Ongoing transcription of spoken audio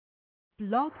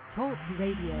Blog Talk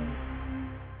Radio.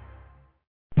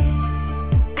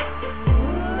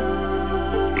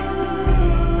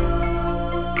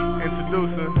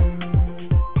 Introducing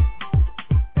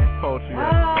Poetry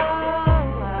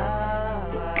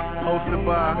hosted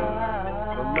by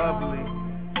the lovely,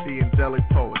 the angelic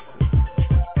poetess.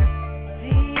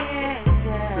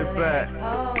 Sit back,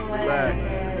 relax,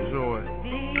 enjoy.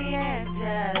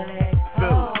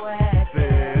 Feel it,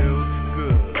 feels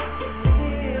good.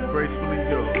 Gracefully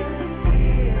yours.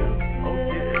 Oh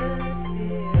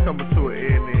yeah, coming to an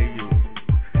end near you.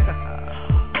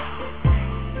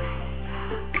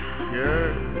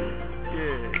 Yeah.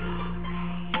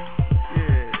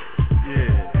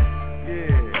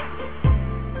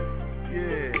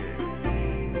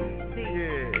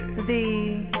 The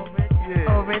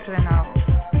original.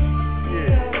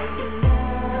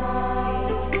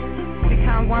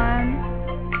 Become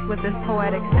one with this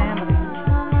poetic family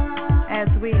as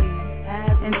we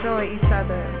enjoy each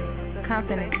other's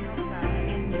company.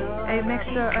 A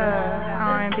mixture of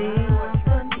R&B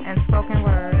and spoken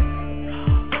word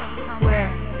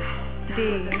with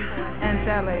the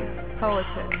angelic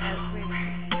poetess.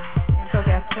 So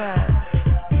guess what?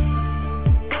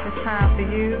 It's time for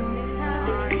you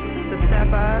to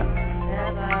step up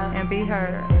and be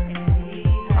heard.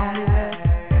 Only with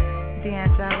the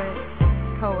angelic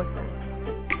poetess.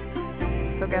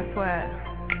 So guess what?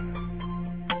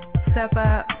 Step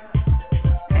up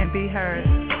and be heard.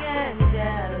 The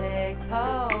angelic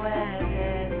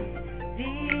poetess.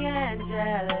 The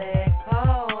angelic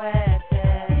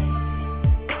poetess.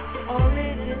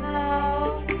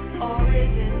 Original,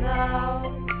 original,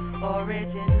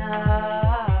 original.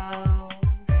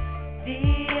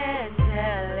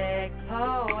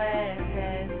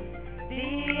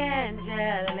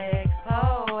 Angelic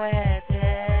poetess.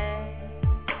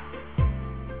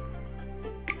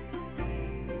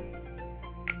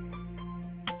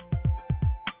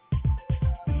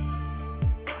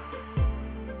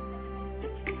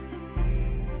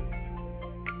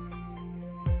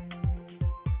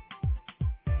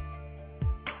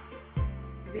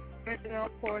 The original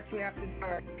Poetry After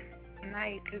Dark.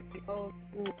 Tonight is the Old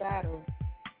School Battle.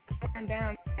 Going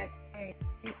down that same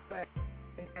sequence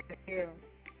in the Gill.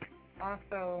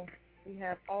 Also, we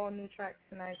have all new tracks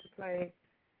tonight to play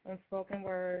on spoken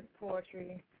word,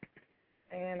 poetry,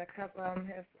 and a couple of them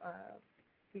have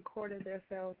recorded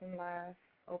themselves in live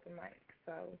open mic.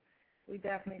 So we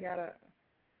definitely got a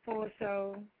full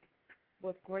show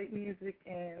with great music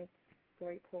and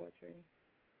great poetry.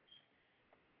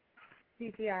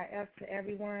 TGIF to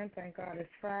everyone. Thank God it's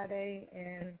Friday,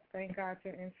 and thank God for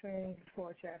entering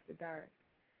Poetry After Dark.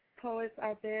 Poets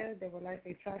out there that would like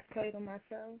their tracks played on my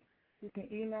show, you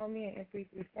can email me in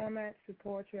MP3 format to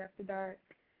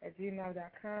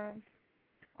poetryafterdark@gmail.com.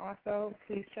 Also,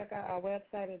 please check out our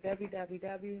website at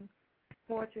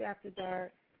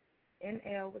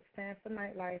www.poetryafterdarknl, which stands for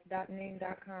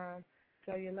nightlife.name.com.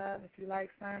 Show your love. If you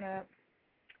like, sign up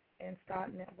and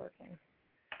start networking.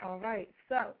 All right,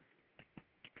 so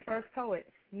first poet,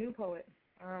 new poet.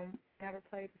 Never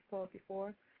played this poet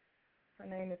before. Her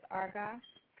name is oRiGiNaL,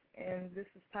 and this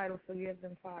is titled Forgive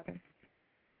Them, Father.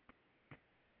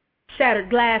 Shattered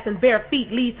glass and bare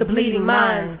feet lead to bleeding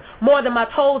minds. More than my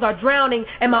toes are drowning,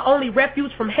 and my only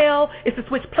refuge from hell is to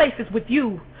switch places with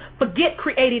you. Forget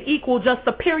created equal, just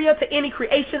superior to any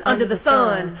creation under the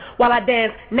sun. While I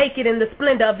dance naked in the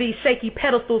splendor of these shaky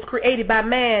pedestals created by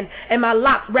man, and my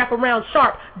locks wrap around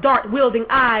sharp, dart-wielding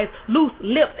eyes, loose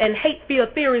lips, and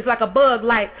hate-filled theories like a bug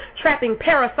light, trapping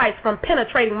parasites from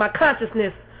penetrating my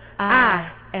consciousness. I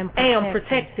am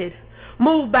protected.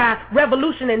 Moved by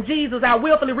revolution and Jesus, I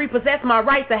willfully repossess my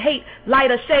right to hate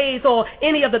lighter shades or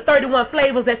any of the 31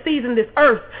 flavors that season this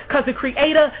earth, because the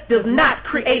Creator does not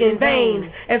create in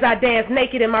vain. As I dance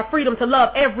naked in my freedom to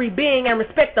love every being and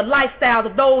respect the lifestyles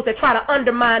of those that try to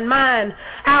undermine mine,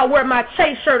 I'll wear my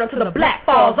chase shirt until the black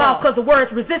falls off, because the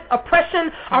words resist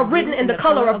oppression are written in the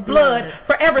color of blood,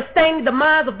 forever staining the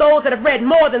minds of those that have read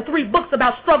more than 3 books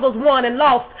about struggles won and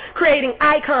lost, creating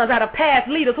icons out of past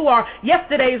leaders who are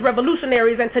yesterday's revolutionaries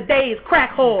and today's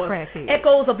crack whores.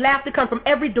 Echoes of laughter come from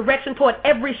every direction toward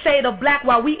every shade of black,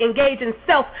 while we engage in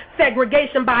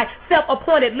self-segregation by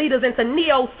self-appointed leaders into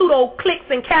neo-pseudo cliques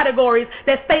and categories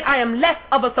that state I am less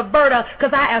of a subverter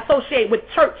because I associate with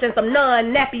church and some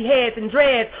non-nappy heads and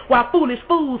dreads, while foolish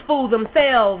fools fool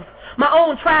themselves. My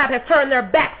own tribe has turned their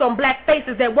backs on black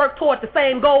faces that work toward the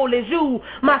same goal as you,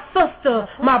 my sister,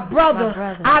 my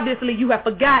brother. Obviously you have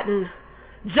forgotten.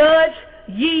 Judge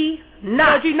ye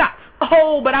not.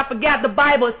 Oh, but I forgot the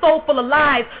Bible is so full of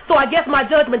lies, so I guess my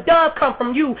judgment does come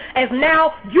from you, as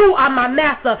now you are my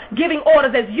master, giving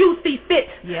orders as you see fit.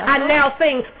 Yeah. I now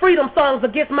sing freedom songs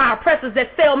against my oppressors that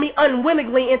sell me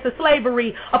unwillingly into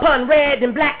slavery upon red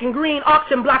and black and green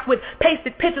auction blocks with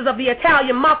pasted pictures of the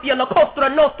Italian mafia, La Costa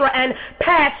Nostra, and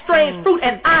past strange fruit,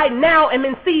 and I now am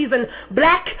in season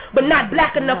black, but not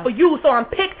black enough for you, so I'm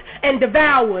picked and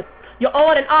devoured. Your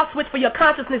on and off switch for your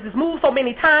consciousness is moved so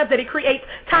many times that it creates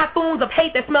typhoons of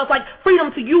hate that smells like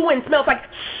freedom to you and smells like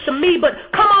to me. But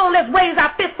come on, let's raise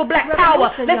our fists for black power.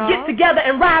 Let's get together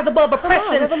and rise above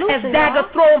oppression, as daggers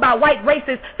thrown by white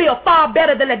races feel far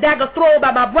better than the daggers thrown by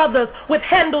my brothers, with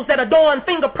handles that adorn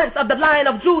fingerprints of the Lion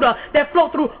of Judah that flow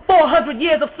through 400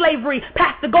 years of slavery,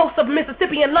 past the ghosts of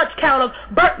Mississippian lunch counters,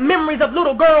 burnt memories of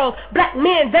little girls, black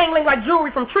men dangling like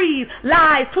jewelry from trees,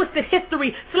 lies, twisted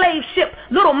history, slave ship,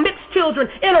 little mixed children,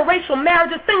 interracial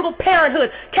marriages, single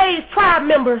parenthood, caged tribe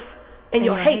members, and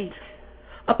your hate.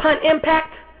 Upon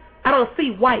impact, I don't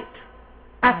see white.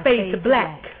 I fade to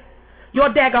black. Your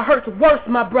dagger hurts worse,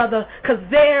 my brother, 'cause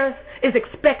theirs is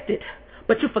expected.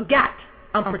 But you forgot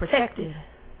I'm protected.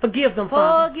 Forgive them,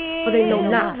 Father, for they know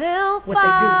not what they do.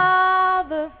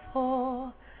 Father,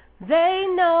 for they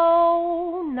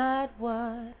know not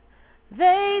what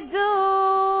they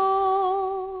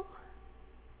do.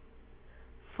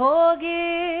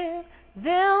 Forgive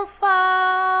them,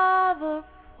 Father,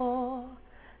 for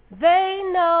they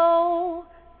know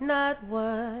not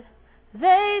what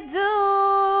they do.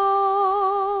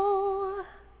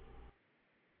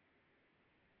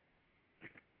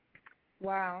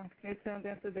 Wow, you tuned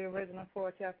into the original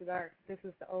Poetry After Dark. This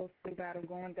is the Old School Battle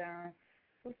going down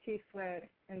with Keith Sweat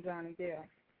and Johnny Gill.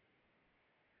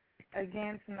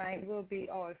 Again, tonight will be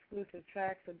all exclusive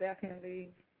tracks, so definitely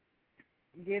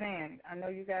get in. I know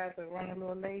you guys are running a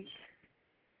little late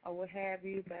or what have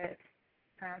you, but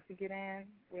time to get in,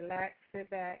 relax, sit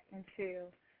back, and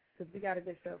chill, because we got a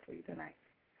good show for you tonight.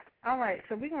 All right,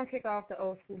 so we're going to kick off the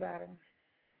Old School Battle,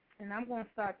 and I'm going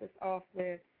to start this off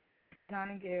with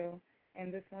Johnny Gill,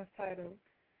 and this one's titled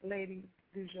Lady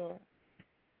du Jour.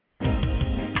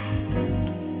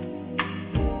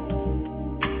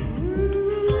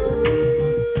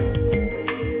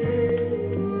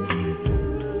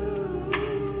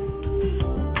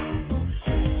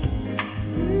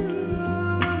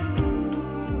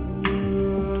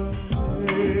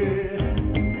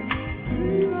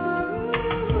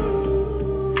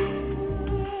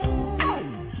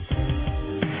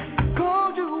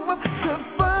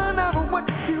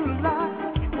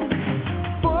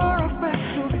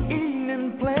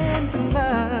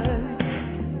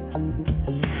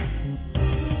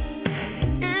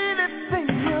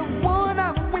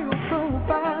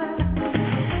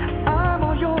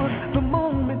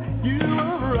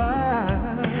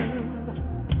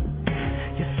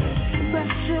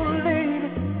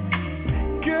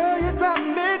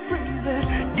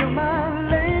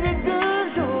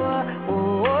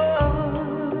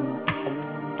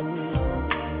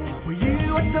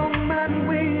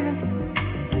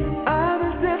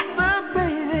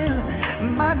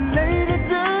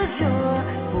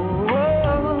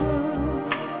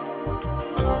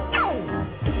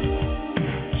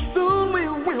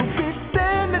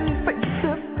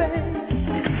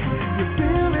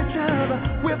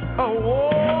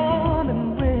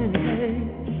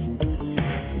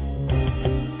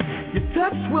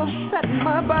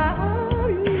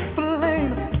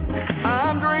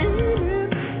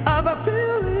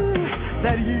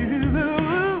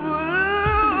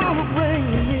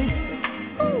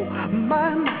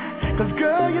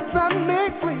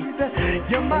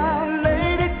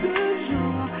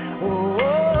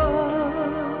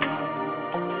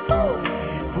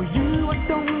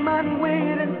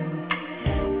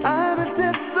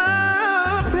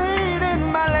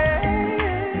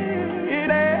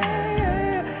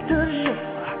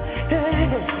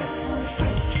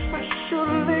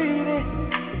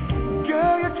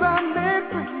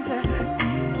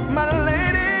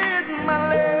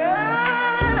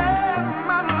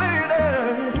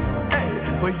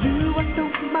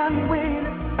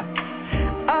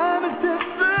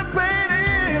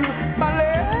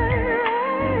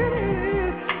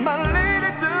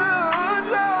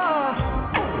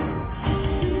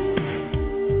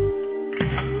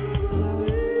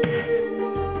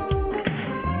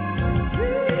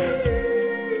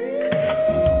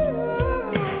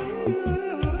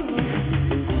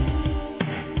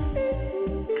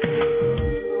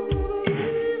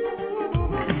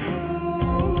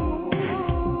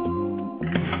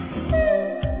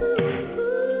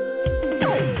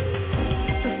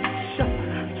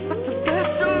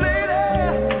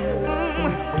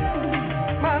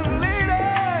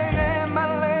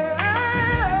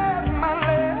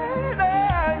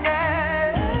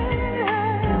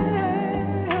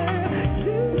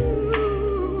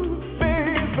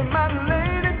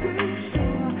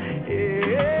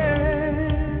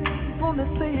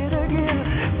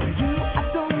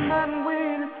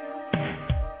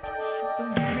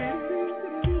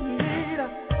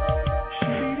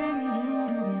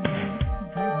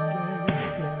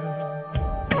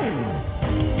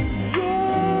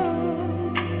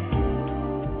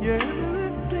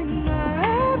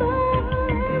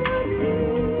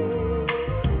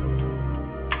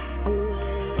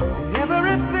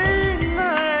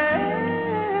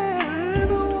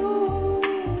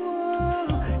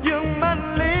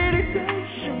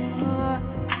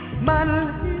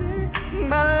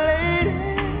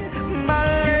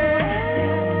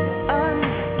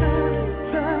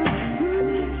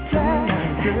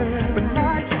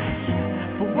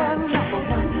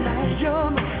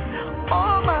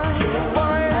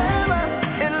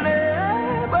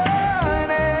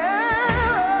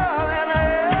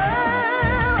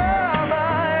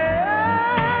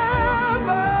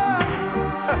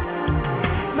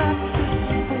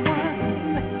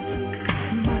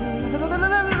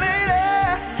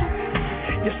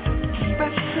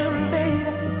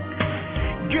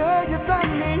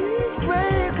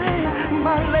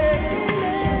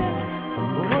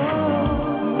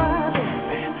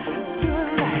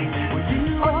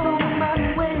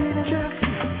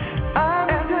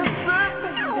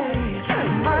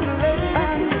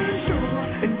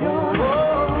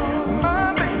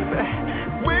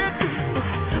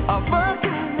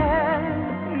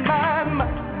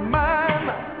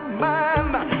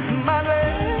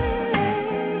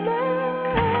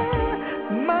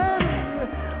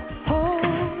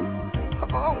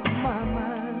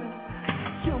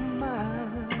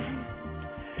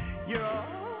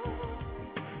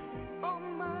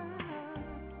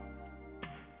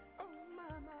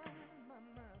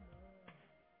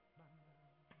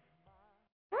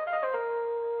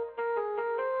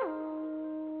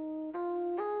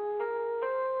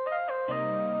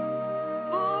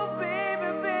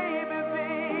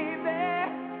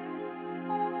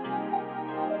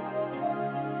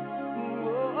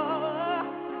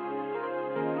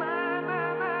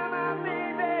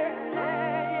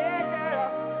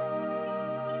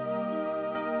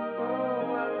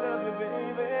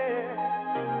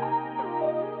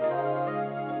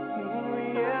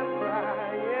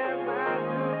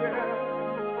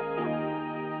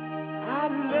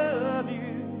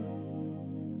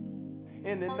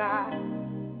 tonight.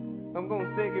 I'm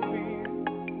gonna take it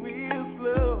real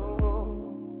slow.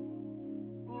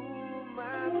 Ooh,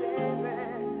 my baby,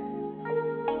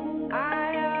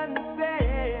 I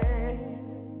understand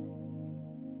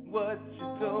what you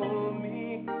told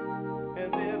me,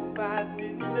 as if I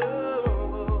didn't know.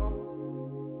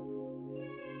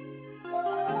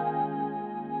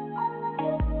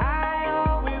 I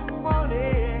always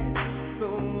wanted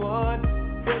someone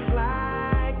just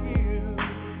like you.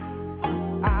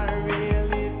 I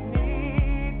really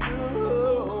need to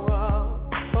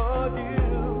hold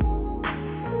you.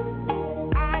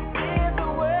 I give the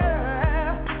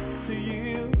world to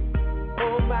you,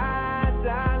 oh my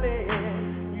darling.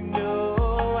 You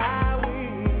know I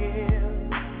will.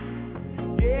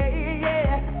 Yeah,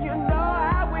 yeah, you know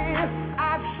I will. I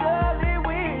surely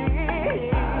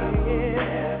will. I'll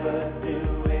never do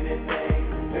anything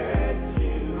to hurt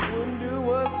you. Wouldn't do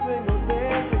one single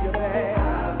thing to you, babe.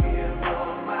 I'll give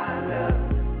all my love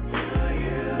to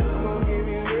you. Gonna give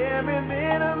you every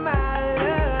bit of my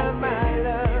love, my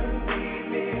love. If you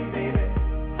need me, baby,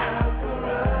 I'll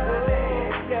surrender.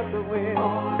 Yes, I will.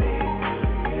 Only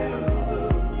to you.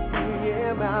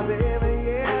 Yeah, my baby,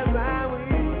 yes, I will.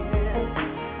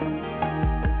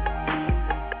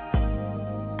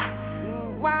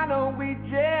 Why don't we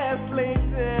just lay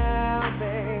down,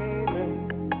 baby,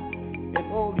 and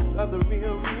hold each other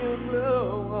real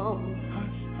close?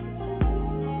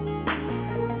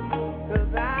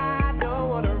 'Cause I don't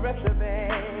wanna rush you,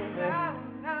 baby.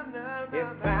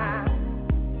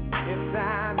 If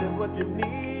time is what you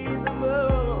need the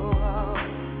most.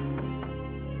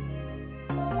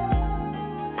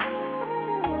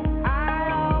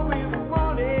 I always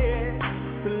wanted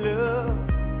to love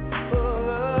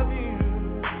you.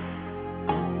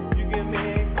 You can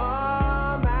make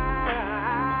all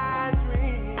my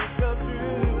dreams come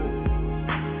true.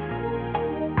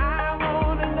 I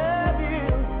wanna love you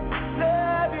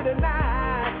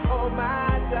tonight, oh my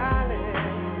darling.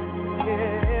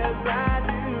 Yes, I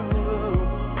do.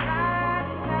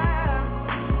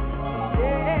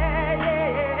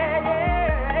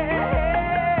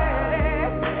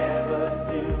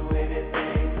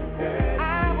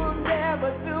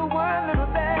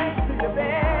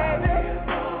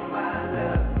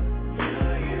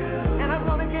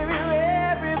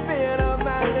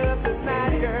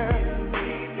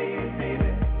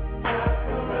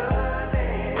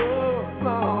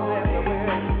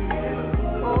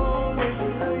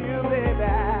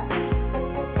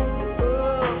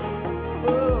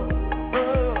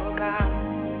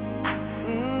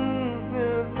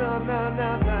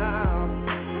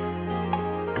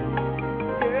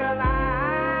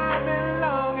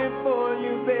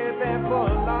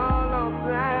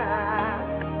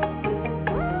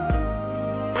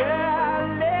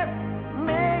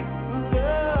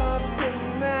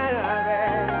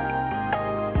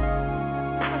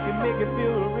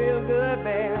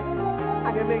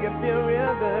 Make it feel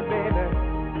real good, baby.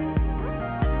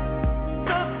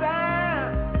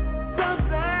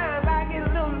 Sometimes I get a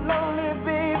little lonely,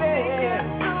 baby. It's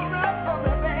too rough for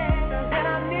me, baby. And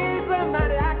I need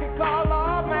somebody I can call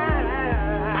all mine.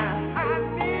 I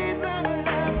need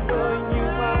somebody. So you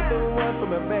are the one for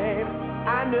me, babe.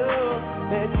 I know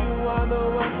that you are the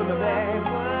one for me, babe.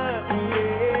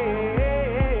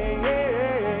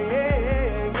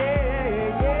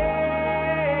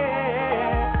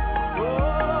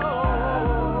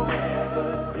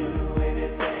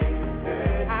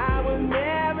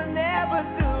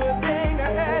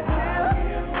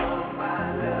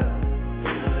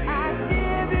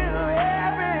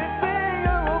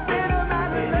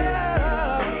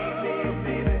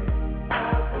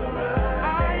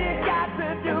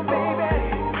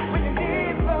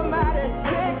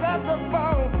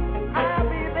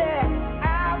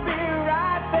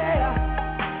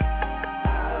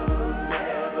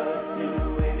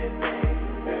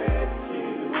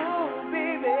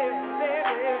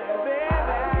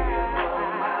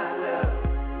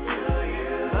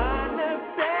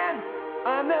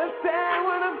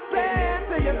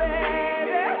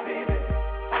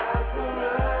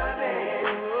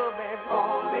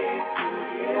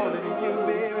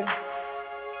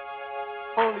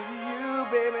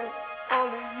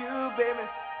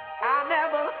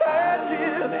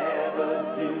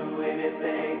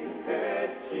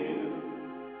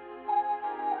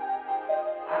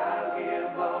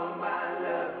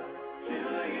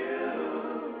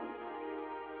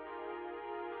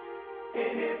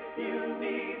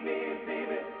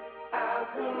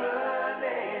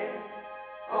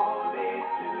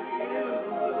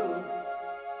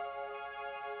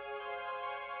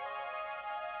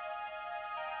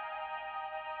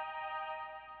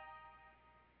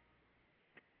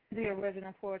 The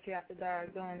original Poetry After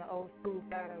Dark doing the Old School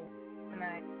Battle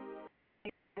tonight.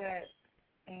 That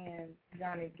and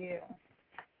Johnny Gill.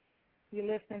 You're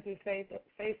listening to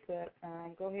Facebook.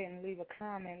 Go ahead and leave a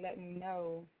comment. Let me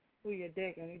know who you're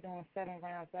digging. We're doing 7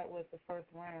 rounds. That was the first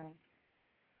round.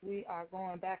 We are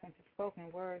going back into spoken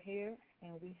word here,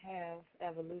 and we have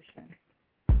evolution.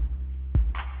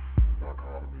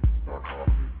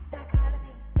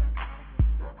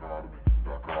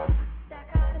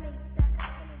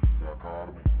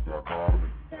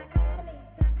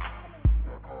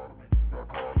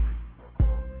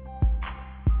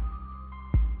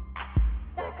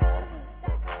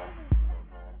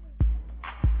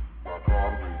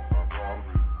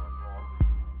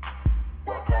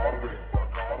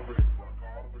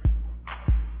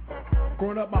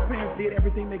 Growing up, my parents did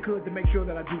everything they could to make sure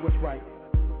that I do what's right.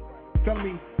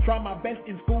 Telling me, try my best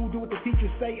in school, do what the teachers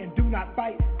say, and do not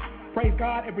fight. Praise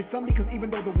God every Sunday, because even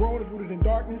though the world is rooted in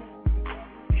darkness,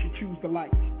 you should choose the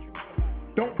light.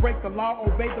 Don't break the law,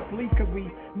 obey the police, because we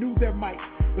knew their might.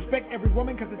 Respect every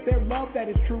woman, because it's their love that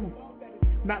is true,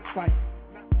 not spite.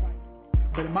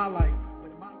 But in my life,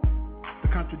 the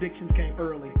contradictions came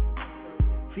early.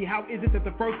 See, how is it that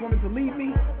the first woman to leave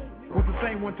me was the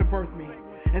same one to birth me?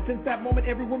 And since that moment,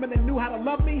 every woman that knew how to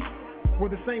love me were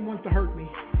the same ones to hurt me.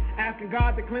 Asking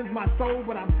God to cleanse my soul,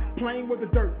 but I'm playing where the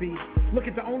dirt be.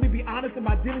 Looking to only be honest in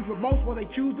my dealings with most while they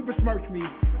choose to besmirch me.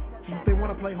 So if they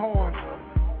want to play hard,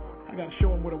 I gotta show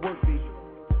them where the work be.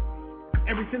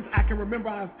 Ever since I can remember,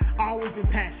 I've always been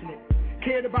passionate.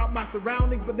 Cared about my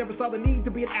surroundings, but never saw the need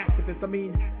to be an activist. I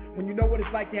mean, when you know what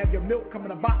it's like to have your milk come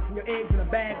in a box and your eggs in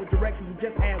a bag with directions you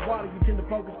just add water, you tend to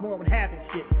focus more on having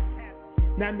shit.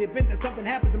 Now in the event that something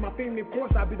happens in my family, of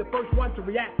course I'll be the first one to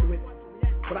react to it.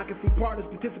 But I can see partners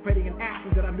participating in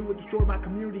actions that I knew would destroy my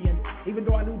community, and even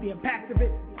though I knew the impact of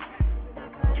it,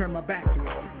 I turned my back to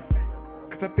it.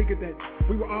 Because I figured that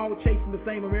we were all chasing the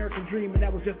same American dream, and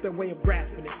that was just their way of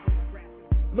grasping it.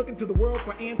 Looking to the world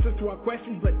for answers to our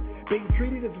questions, but being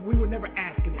treated as if we were never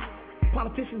asking it.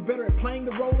 Politicians better at playing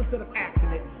the role instead of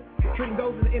acting it. Treating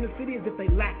those in the inner city as if they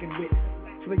lacking wit.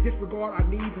 So they disregard our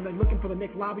needs and they're looking for the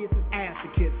next lobbyist's ass to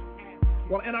kiss.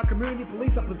 While in our community,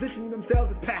 police are positioning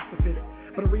themselves as pacifists.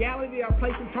 But in reality, they are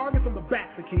placing targets on the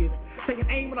backs of kids, taking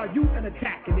aim at our youth and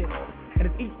attacking it. And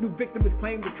as each new victim is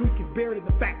claimed, the truth gets buried in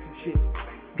the facts and shit.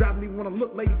 Driving me to want to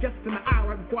look Lady Justice in the eye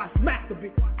right before I smack the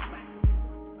bitch.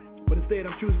 But instead,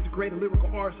 I'm choosing to create a lyrical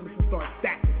arsonist and start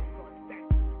stacking.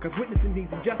 Because witnessing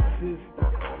these injustices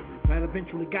that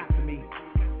eventually got to me.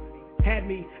 Had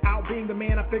me out being the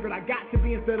man I figured I got to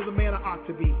be instead of the man I ought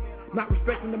to be. Not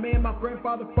respecting the man my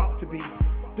grandfather fought to be.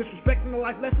 Disrespecting the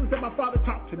life lessons that my father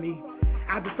taught to me.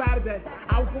 I decided that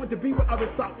I was going to be what others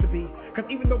thought to be. Because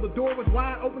even though the door was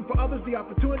wide open for others, the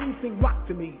opportunity seemed locked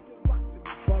to me.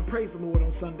 So I praise the Lord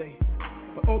on Sunday.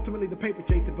 But ultimately the paper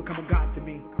chase had become a god to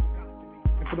me.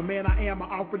 And for the man I am, I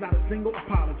offer not a single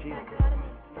apology.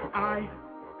 I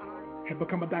have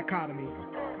become a dichotomy.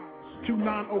 2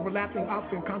 non-overlapping,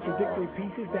 often contradictory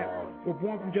pieces that were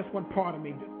born from just one part of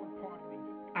me.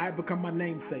 I have become my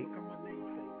namesake,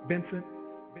 Vincent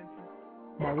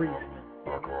Maurice.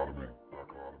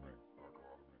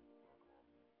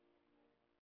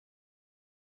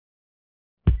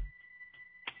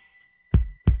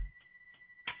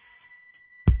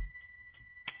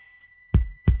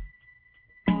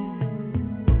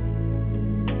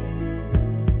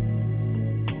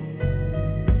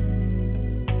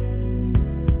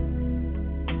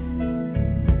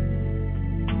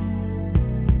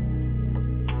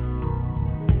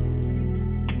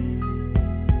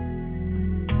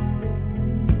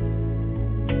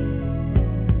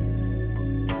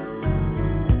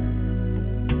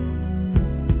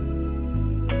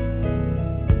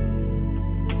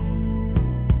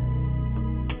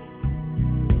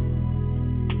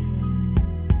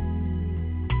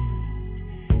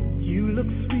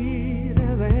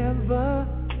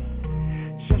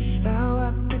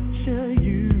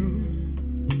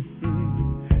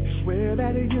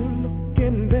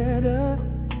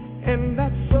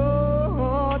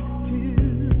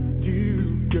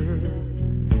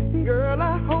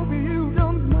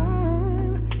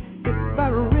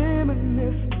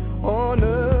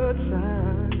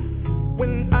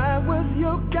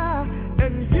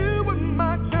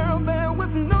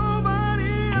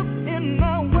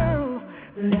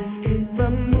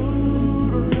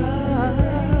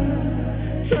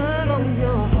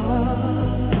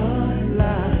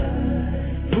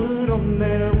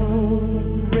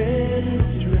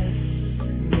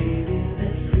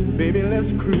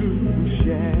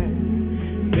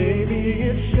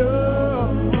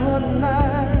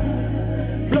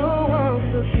 Blow out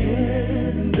the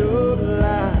candle.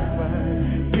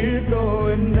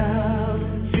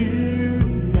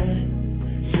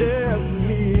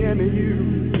 and you.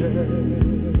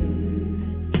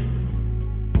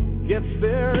 Guess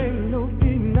there ain't no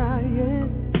denying.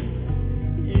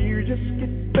 You just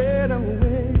get better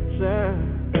with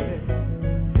time.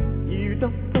 You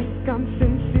don't think I'm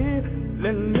sincere?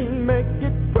 Let me make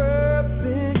it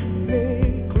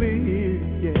perfectly clear.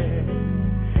 Yeah,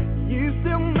 you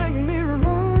still make me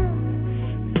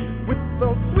run with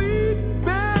those sweet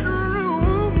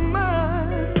bedroom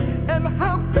eyes. And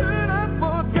how could I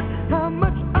forget how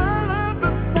much I love the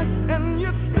sex? And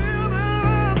you're still the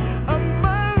love of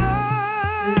my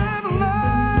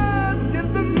life. Get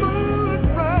the mood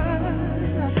right.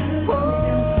 Oh,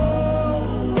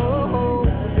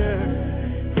 yeah.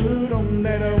 Put on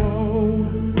that old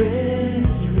red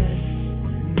dress.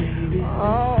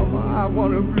 Oh, I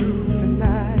wanna groove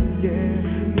tonight, yeah.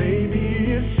 Maybe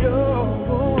it's your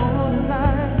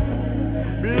night.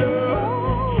 Blow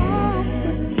out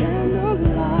the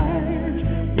candlelight.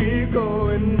 We're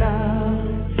going out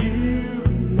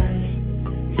tonight.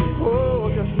 Oh,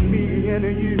 just me and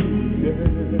you, yeah.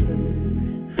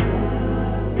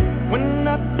 When I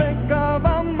think of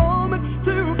our moments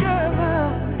together,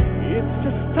 it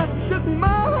just touches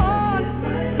my heart.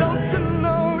 Don't you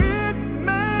know it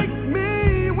makes me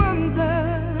wonder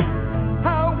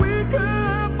how we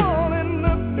could fall in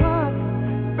apart.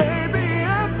 Baby, I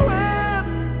swear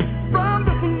from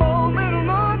this moment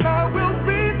on I will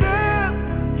be there,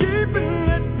 keeping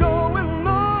it going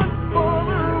on for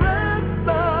the rest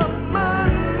of my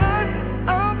life.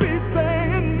 I'll be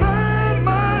saying my.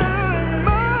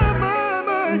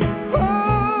 Oh,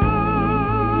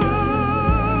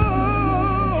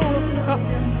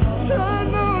 I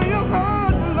know your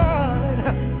heart, Lord.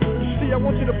 You see, I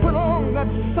want you to put on that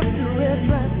sexy red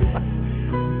dress.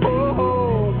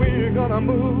 Oh, we're gonna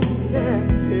move, yeah,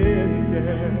 yeah,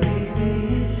 yeah.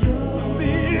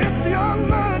 See, it's your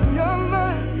night, your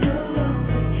night.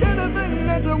 Anything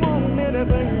that you want,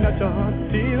 anything that your heart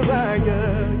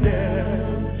desires, yeah.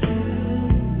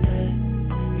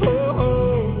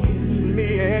 Oh, me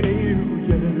and you,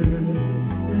 yeah.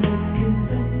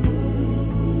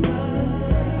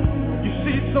 You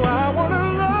see, so I wanna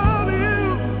love you.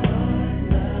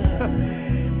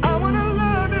 I wanna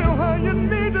love you how you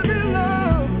need to be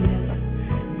loved.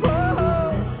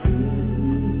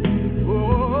 Oh,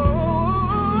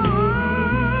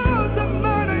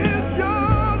 tonight is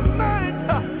your night.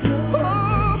 Oh,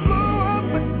 blow out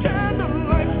the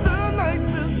candlelight. Tonight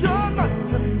is your night.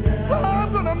 I'm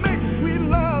gonna make sweet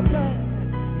love.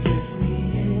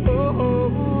 Oh,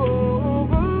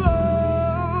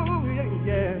 yeah,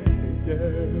 yeah.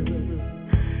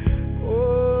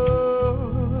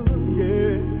 Oh,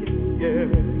 yeah, yeah,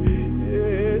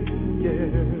 yeah,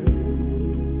 yeah.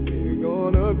 We're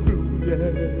gonna groove,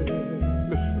 yeah.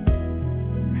 Listen.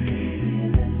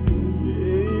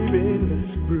 Baby,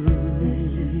 let's groove.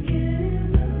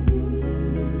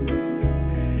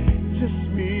 Just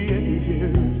me and you.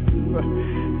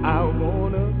 I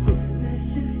wanna groove.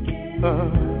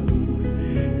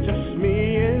 Just me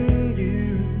and you,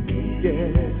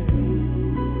 yeah.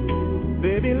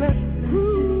 Baby, let's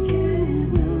groove.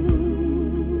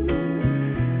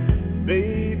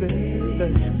 Baby,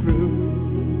 let's groove.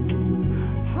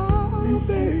 Oh,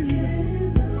 baby.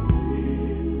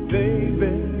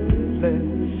 Baby,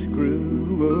 let's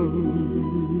groove.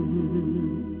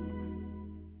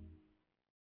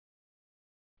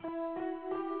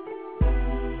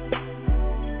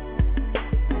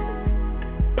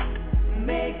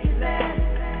 Make it last.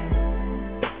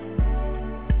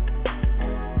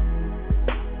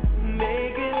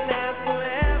 Make it last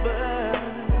forever.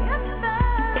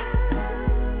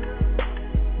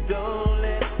 Don't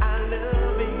let our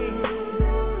love be.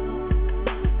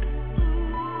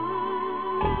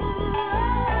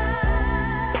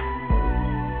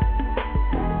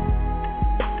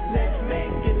 Let's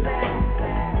make it last.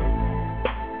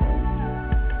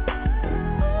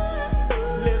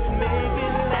 Let's make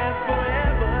it last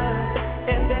forever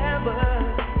and ever.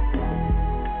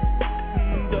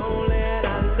 Don't let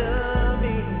our love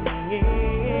in.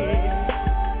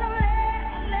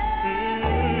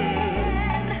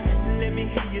 Let me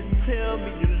hear you tell me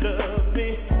you love me.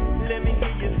 Let me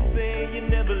hear you say you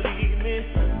never leave me.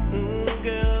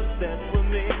 Girl, that's what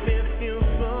makes me feel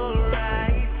so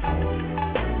right.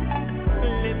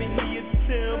 Let me hear you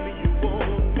tell me you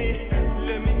want me.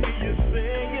 Let me hear you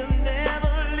say you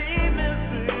never leave me,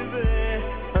 baby,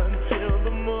 until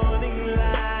the morning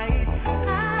light.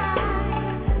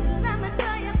 Let me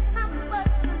tell you how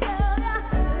much I love ya.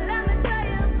 Let me tell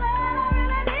you what I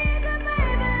really need you,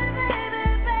 baby, baby,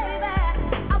 baby.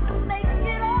 I will make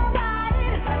it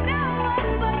alright. No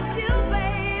one but you,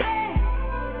 baby,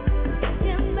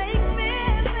 can make me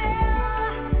feel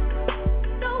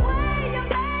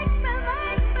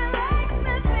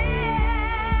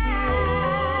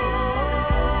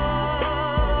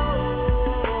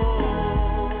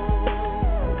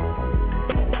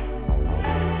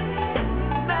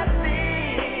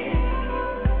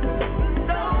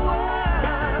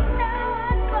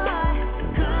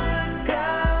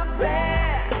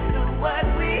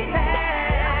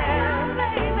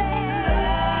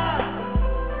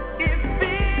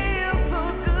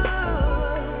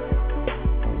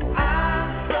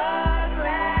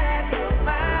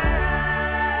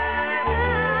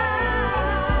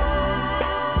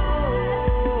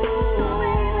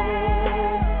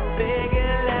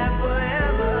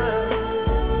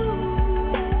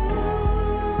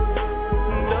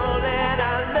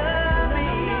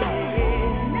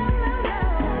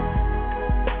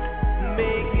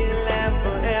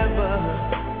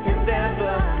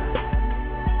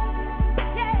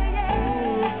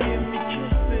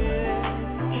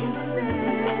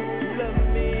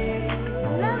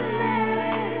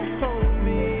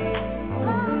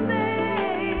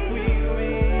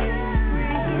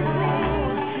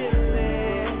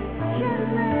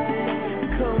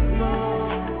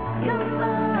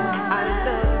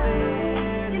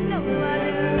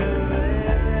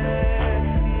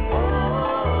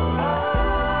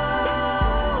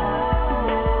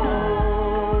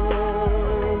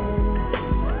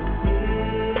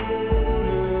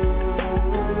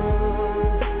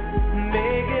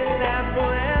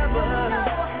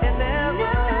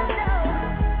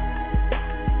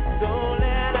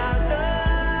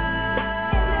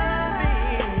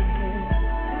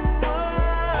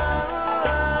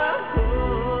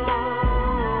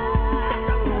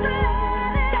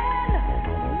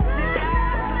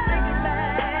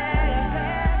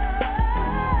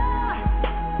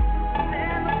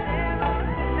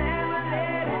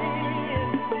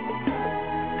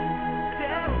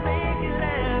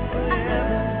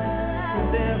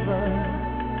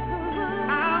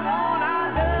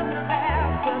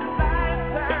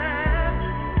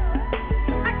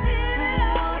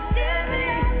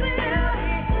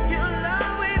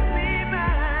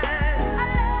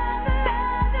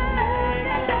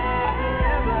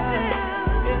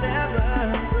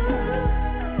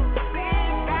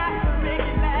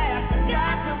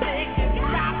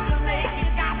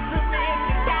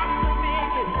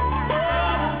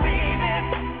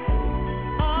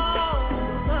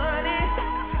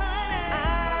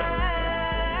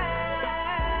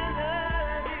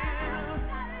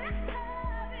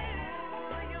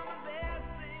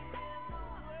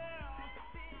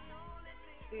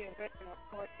Original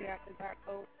poetry after Dark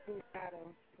Ole Skool BATTLE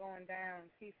going down.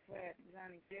 Keith Sweat,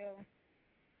 Johnny Gill.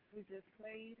 We just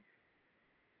played.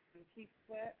 And Keith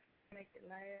Sweat, Make It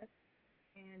Last.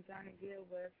 And Johnny Gill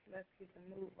was Let's Get the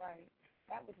Mood Right.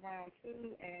 That was round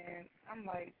 2, and I'm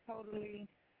like totally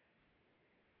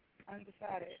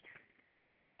undecided.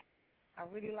 I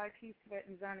really like Keith Sweat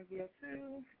and Johnny Gill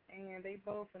too, and they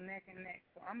both are neck and neck.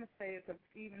 So I'm going to say it's an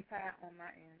even tie on my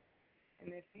end.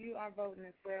 And if you are voting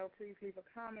as well, please leave a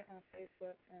comment on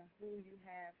Facebook on who you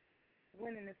have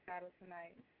winning this battle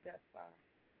tonight thus far.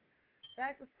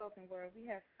 Back to spoken word, we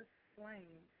have Sister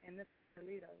Flame, and this is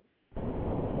Toledo.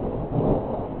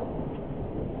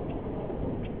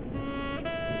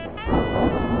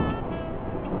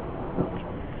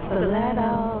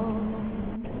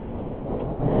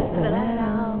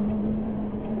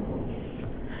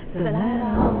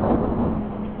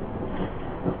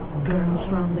 Girls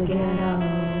from the ghetto,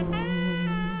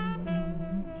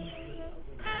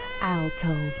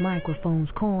 altos, microphones,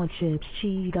 corn chips,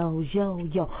 Cheetos,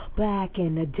 yo, back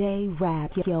in the day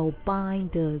rap, yo,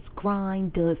 binders,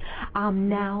 grinders, I'm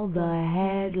now the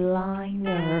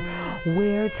headliner,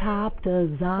 we're top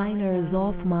designers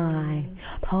off my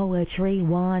poetry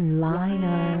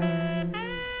one-liners.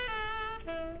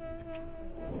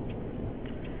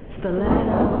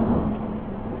 Stiletto,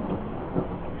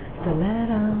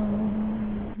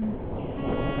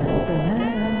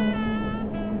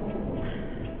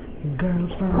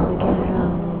 girls from the ghetto.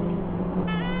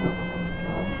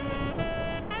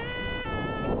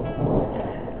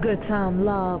 Good time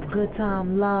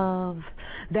love,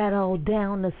 that old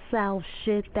down the south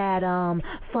shit, that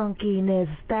funkiness,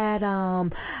 that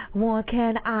one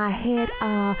can I hit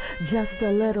just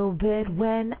a little bit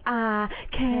when how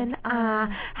can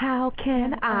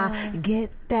I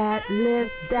get that,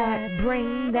 lift that,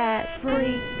 bring that,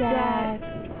 freak that,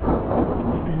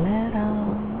 stiletto.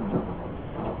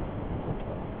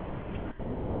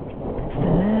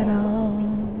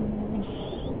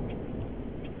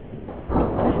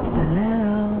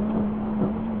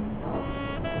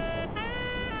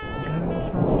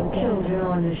 Children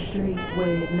on the street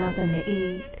with nothing to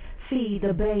eat. Feed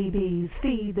the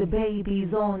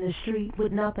babies on the street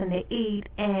with nothing to eat.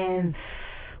 And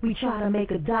we try to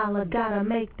make a dollar, gotta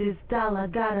make this dollar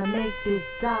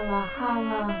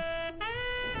holla.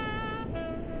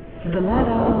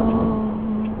 Stiletto.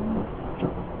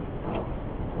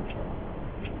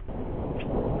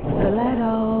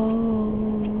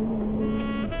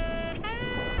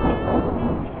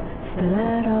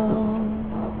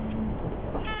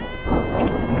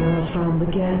 Girls from the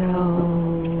ghetto,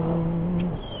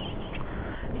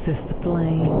 Sister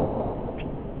Flame,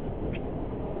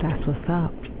 that's what's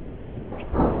up.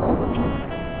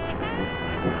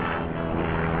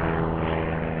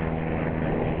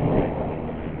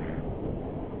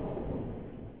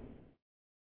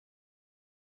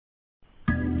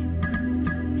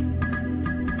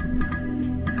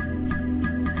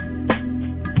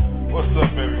 What's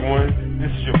up, everyone?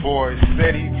 This is your boy,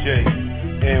 Steady J.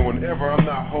 And whenever I'm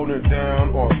not holding it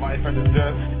down on life at the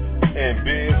desk, and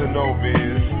biz or no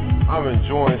biz, I'm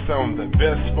enjoying some of the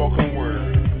best spoken word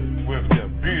with the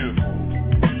beautiful,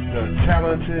 the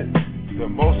talented, the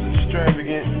most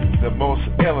extravagant, the most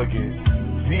elegant,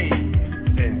 the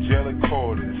angelic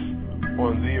poetess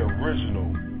on the original.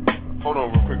 Hold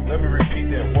on real quick, let me repeat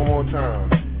that one more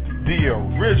time. The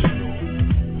original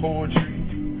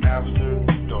Poetry After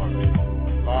Dark,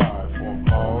 live on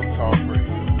All Talk Radio.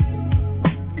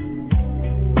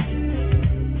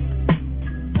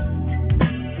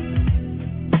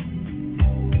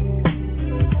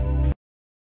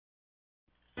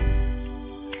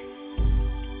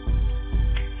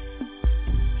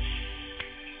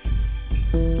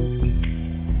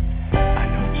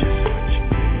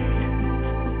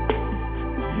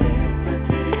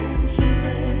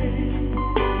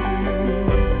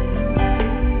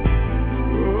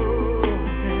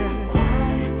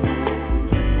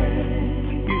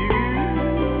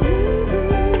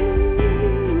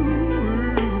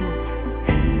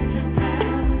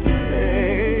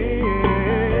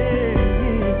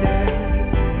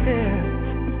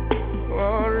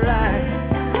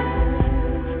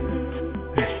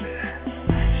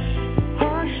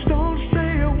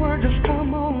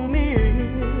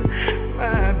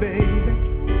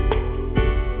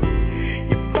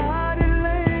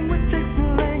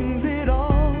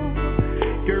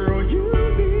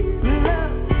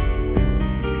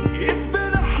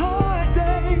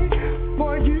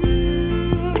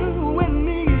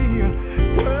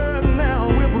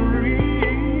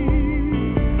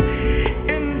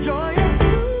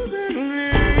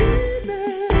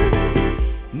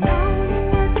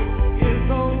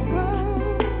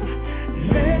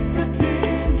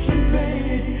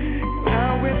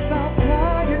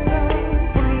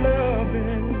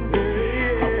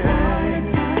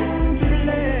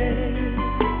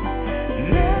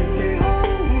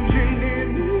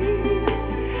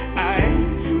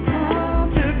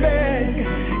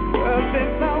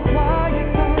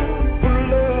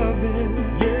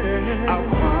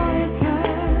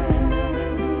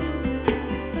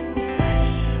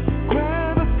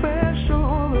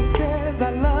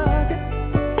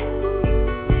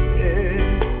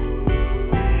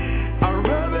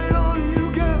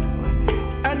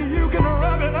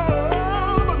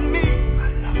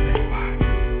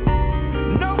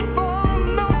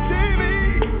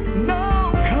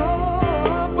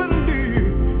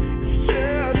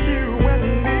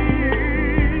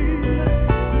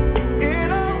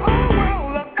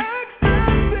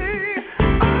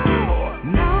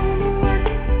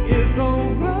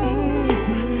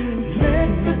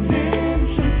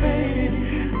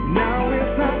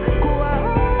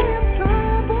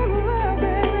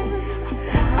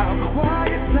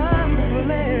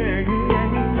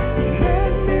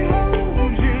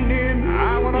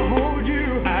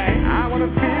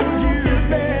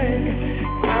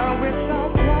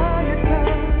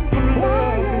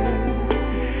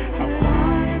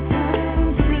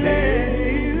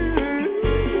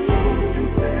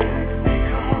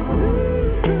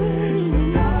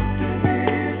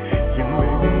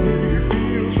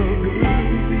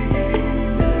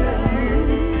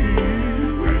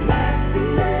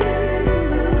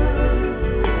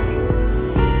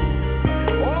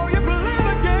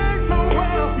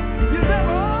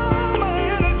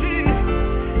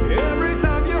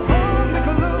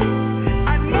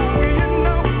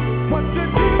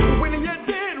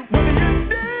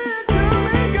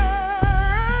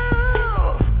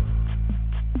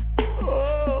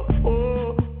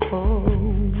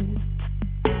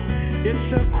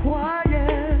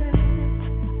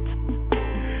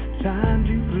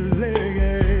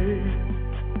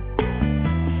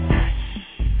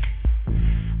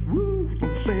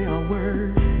 say a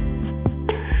word.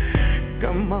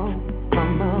 Come on,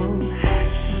 come on.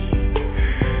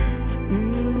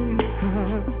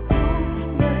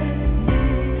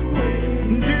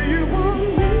 Do you want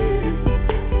me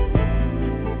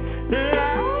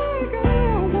like I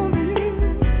want you?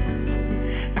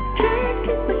 I can't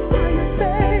keep it quiet,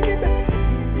 baby,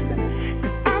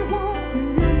 'cause I want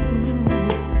you.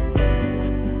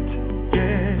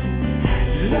 Yeah,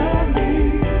 love me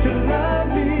to love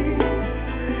me.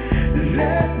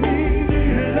 Let me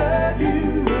love you.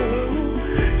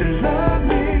 To love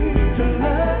me to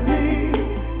love me.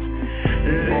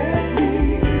 Let me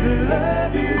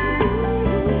love you.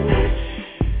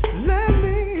 Let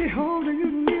me hold you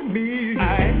near me. I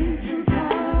ain't too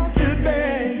proud to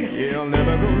beg. You'll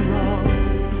never go wrong.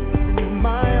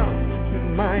 My arms,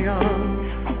 my arms.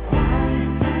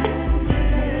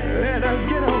 Let us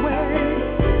get away.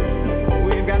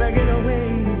 We've gotta get away.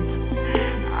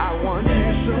 I want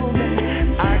you so bad.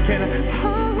 I can't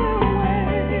hold away.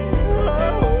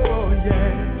 Oh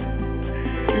yeah.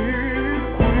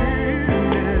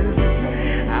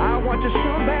 I want you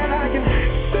so bad I can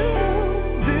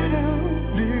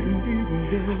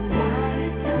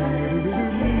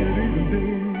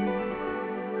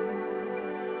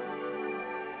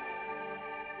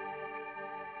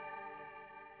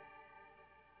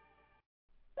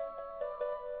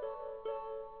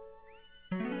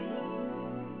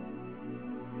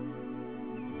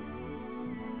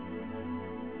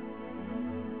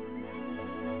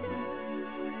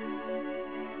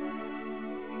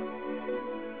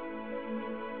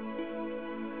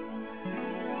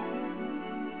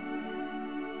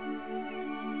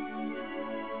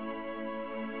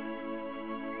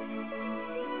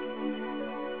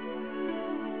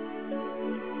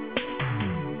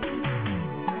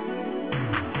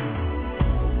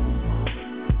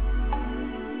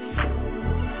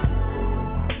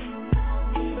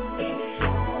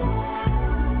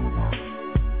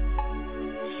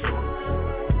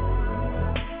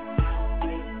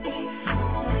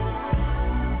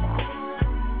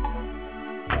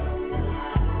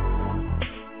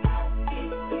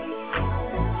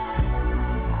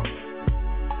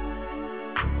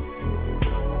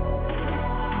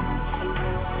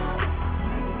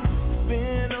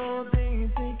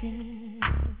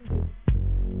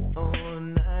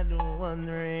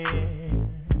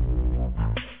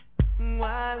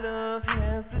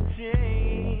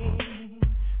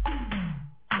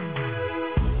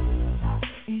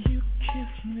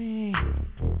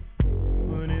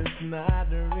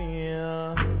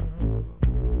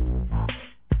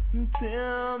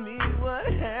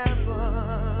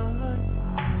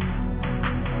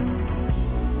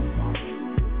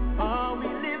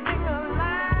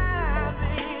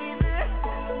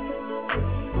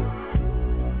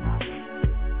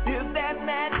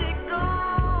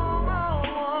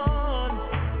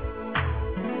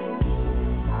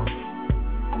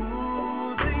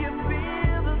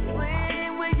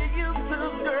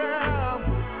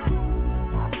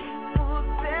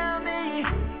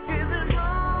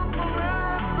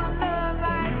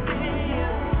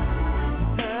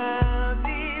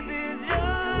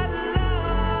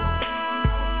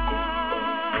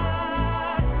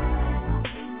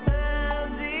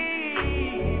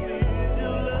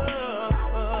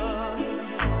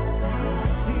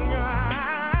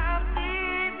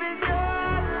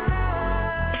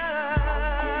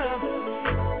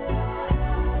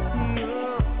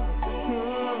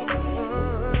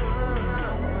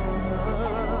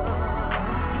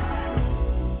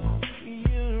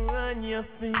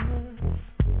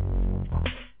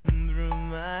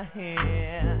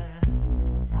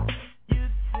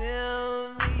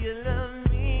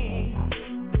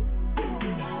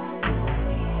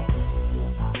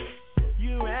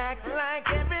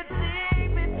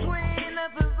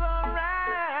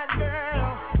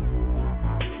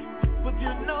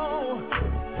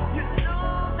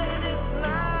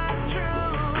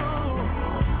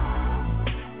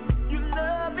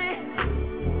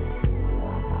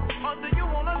do you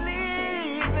wanna live?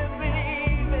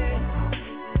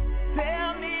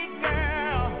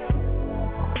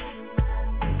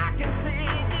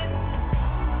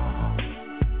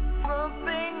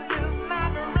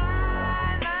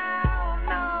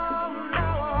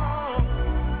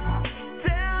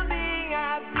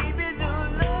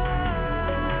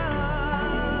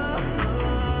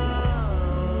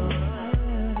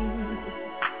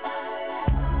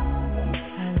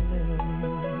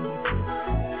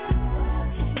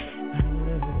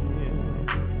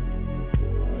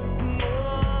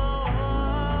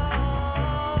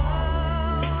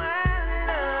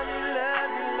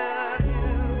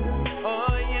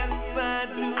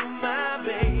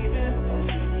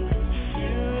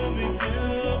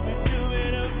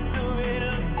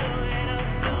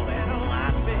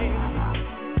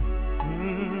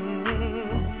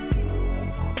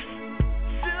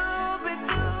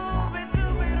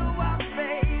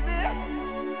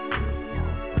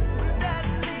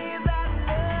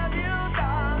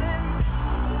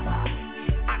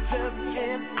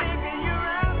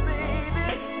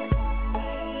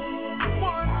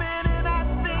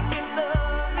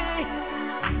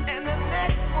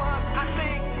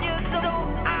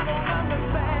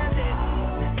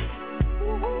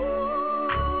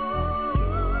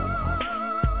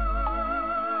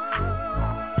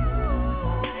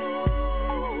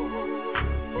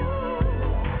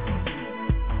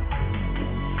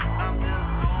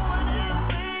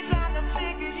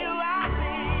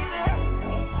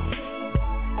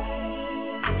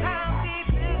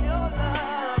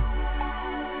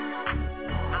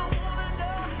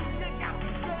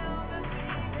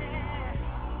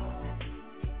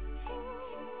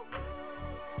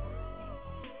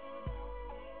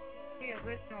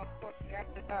 oRiGiNaL, of course,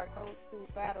 after Dark Ole Skool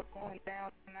BATTLE going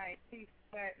down tonight. Keith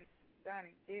Sweat and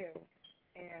Johnny Gill.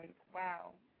 And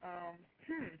wow. I'm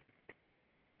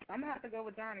going to have to go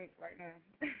with Johnny right now.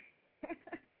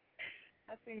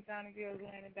 I think Johnny Gill is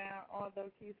laying it down, although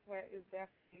Keith Sweat is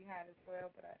definitely hot as well,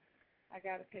 but I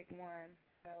got to pick one.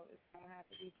 So it's going to have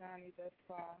to be Johnny thus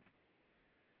far.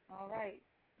 All right.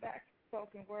 Back to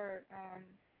spoken word.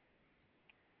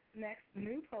 Next,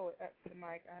 new poet up to the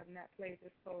mic. I have not played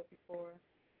this poet before.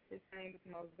 His name is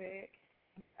Mosaic.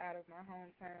 He's out of my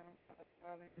hometown, South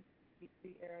Carolina,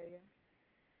 D.C. area.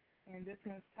 And this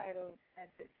one's titled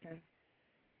Addiction.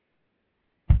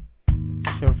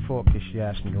 It's her fault because she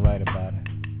asked me to write about it.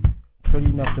 Pretty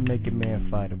enough to make a man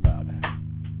fight about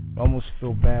it. Almost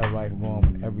feel bad right and wrong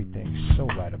when everything's so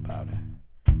right about it.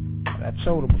 And I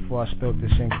told her before I spilled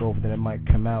this ink over that it might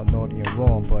come out naughty and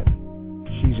wrong, but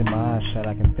she's in my eyesight,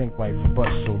 I can think right for but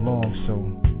so long,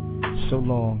 so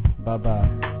long, bye-bye,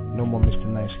 no more Mr.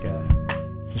 Nice Guy.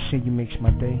 To see you makes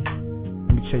my day,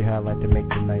 let me tell you how I like to make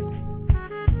the night.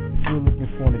 If you're looking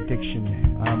for an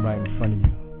addiction, I'm right in front of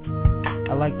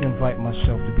you. I like to invite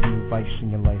myself to be the vice in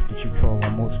your life that you call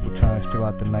on multiple times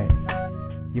throughout the night.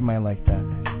 You might like that.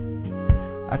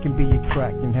 I can be your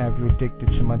crack and have you addicted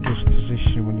to my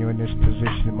disposition when you're in this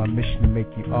position. My mission to make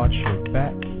you arch your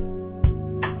back.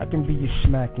 I can be your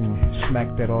smack and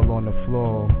smack that all on the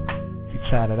floor. If you're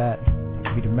tired of that, I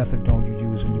can be the methadone you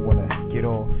use when you want to get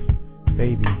off.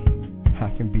 Baby,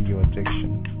 I can be your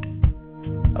addiction.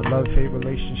 A love-hate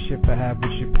relationship I have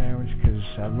with your parents, cause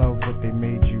I love what they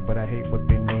made you, but I hate what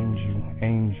they named you.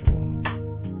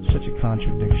 Angel. Such a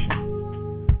contradiction.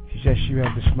 Yes, you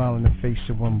have the smile on the face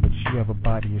of one, but you have a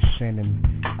body of sin,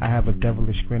 and I have a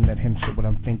devilish grin that hints at what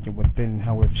I'm thinking within.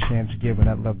 How if chance given,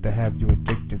 I'd love to have you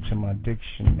addicted to my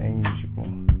addiction,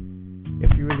 angel.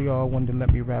 If you really are one, then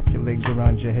let me wrap your legs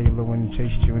around your halo and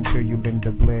taste you until you bend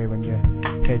to Blair and your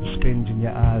head spins and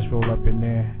your eyes roll up in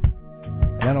there.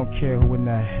 And I don't care who in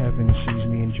that heaven sees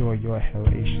me enjoy your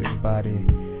hellacious body.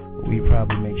 We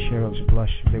probably make sheriffs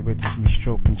blush if they witness me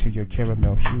stroke until your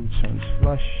caramel hue turns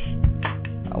flush.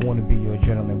 I wanna be your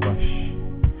adrenaline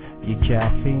rush. Your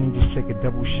caffeine, just take a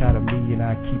double shot of me and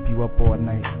I'll keep you up all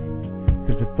night.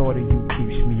 Cause the thought of you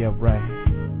keeps me upright.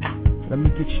 Let me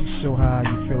get you so high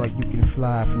you feel like you can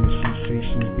fly from the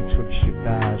sensations betwixt your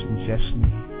thighs and just me.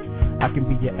 I can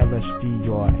be your LSD,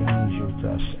 your angel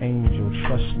dust. Angel,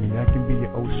 trust me, I can be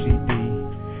your OCD.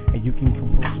 And you can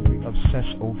compulsively obsess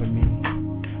over me.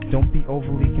 Don't be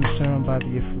overly concerned by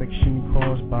the affliction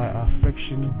caused by our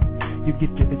friction. You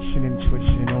get the itching and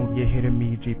twitching, and only a hit of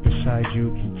me deep inside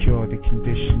you can cure the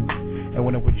condition. And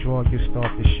when I withdraw, you start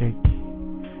to shake.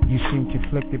 You seem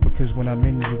conflicted because when I'm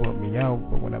in, you want me out,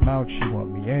 but when I'm out, you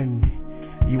want me in.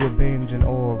 You abandon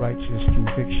all righteous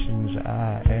convictions.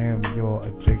 I am your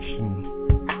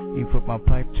addiction. You put my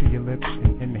pipe to your lips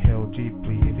and inhale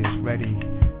deeply. It is ready,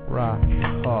 rock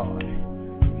hard.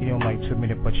 You don't like to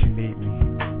admit it, but you need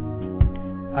me.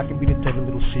 I can be the dirty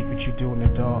little secret you do in the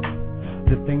dark,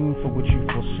 the thing for which you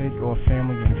forsake all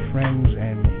family and friends,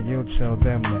 and you'll tell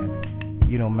them that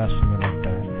you don't mess with me like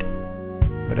that.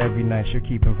 But every night you'll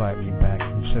keep inviting me back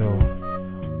until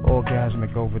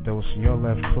orgasmic overdose and you're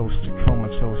left close to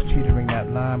comatose, teetering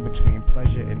that line between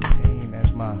pleasure and pain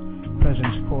as my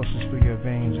presence courses through your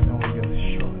veins and only your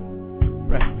short,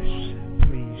 breathless,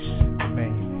 please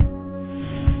remain.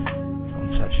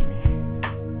 Don't touch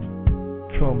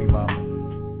me. Call me mama.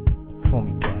 Call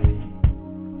me daddy.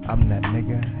 I'm that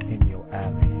nigga in your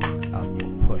alley. I'm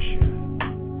your pusher.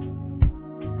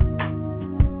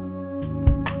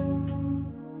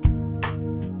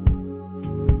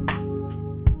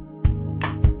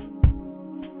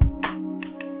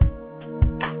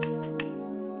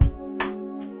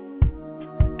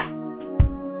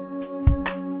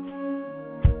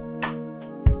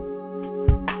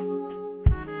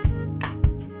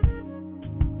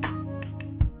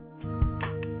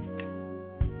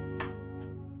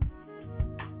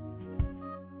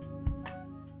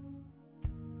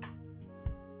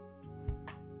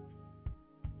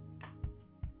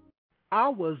 I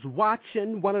was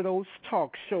watching one of those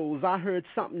talk shows. I heard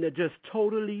something that just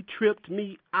totally tripped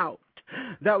me out.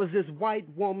 That was this white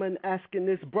woman asking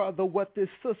this brother what this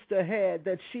sister had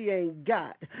that she ain't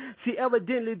got. See,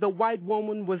 evidently the white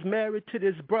woman was married to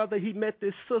this brother. He met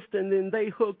this sister and then they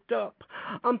hooked up.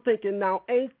 I'm thinking, now,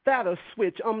 ain't that a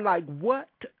switch? I'm like, what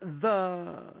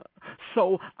the...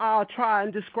 So I'll try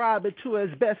and describe it to as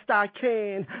best I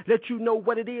can, let you know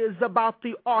what it is about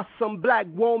the awesome black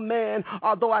woman,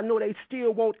 although I know they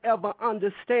still won't ever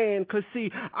understand, cause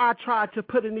see, I tried to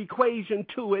put an equation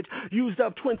to it, used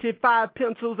up 25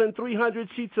 pencils and 300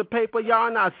 sheets of paper, y'all,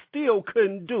 and I still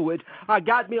couldn't do it. I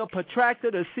got me a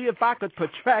protractor to see if I could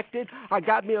protract it. I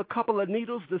got me a couple of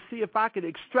needles to see if I could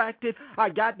extract it. I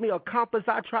got me a compass,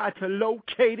 I tried to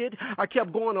locate it. I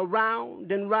kept going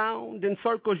around and round in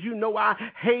circles, you know I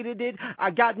hated it.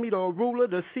 I got me a ruler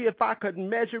to see if I could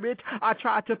measure it. I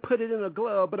tried to put it in a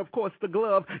glove, but of course the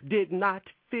glove did not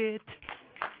fit.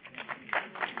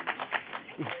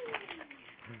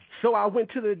 So I went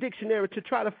to the dictionary to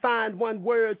try to find one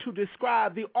word to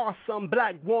describe the awesome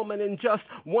black woman in just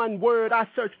one word. I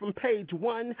searched from page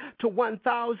 1 to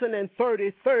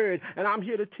 1033, and I'm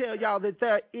here to tell y'all that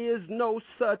there is no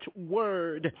such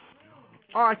word.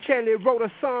 R. Kelly wrote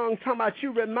a song talking about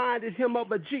you reminded him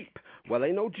of a Jeep. Well,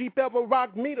 ain't no Jeep ever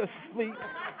rocked me to sleep.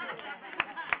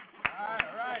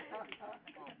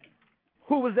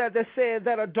 Who was that said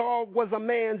that a dog was a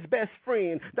man's best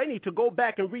friend? They need to go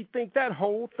back and rethink that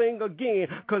whole thing again,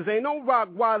 because ain't no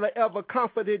Rottweiler ever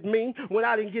comforted me when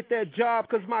I didn't get that job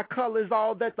because my color's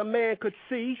all that the man could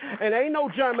see. And ain't no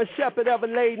German Shepherd ever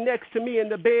laid next to me in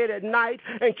the bed at night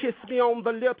and kissed me on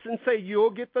the lips and say, you'll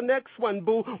get the next one,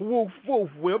 boo. Woof, woof,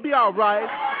 we'll be all right.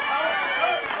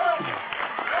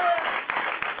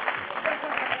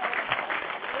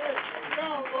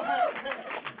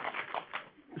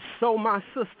 So my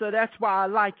sister, that's why I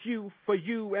like you for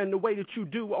you and the way that you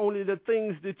do only the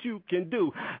things that you can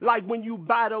do. Like when you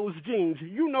buy those jeans,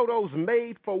 you know those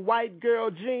made for white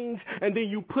girl jeans, and then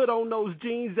you put on those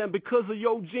jeans, and because of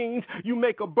your jeans, you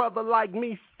make a brother like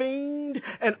me fiend.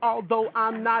 And although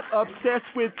I'm not obsessed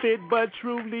with it, but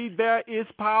truly there is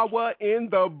power in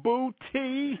the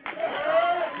booty.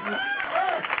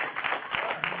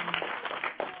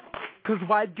 Because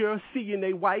white girls see in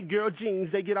they white girl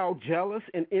jeans, they get all jealous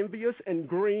and envious and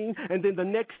green, and then the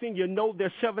next thing you know,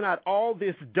 they're shoving out all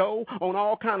this dough on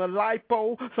all kind of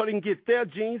lipo so they can get their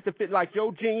jeans to fit like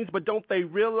your jeans, but don't they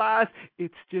realize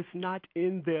it's just not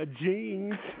in their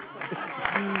jeans?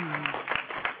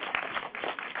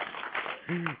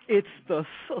 It's the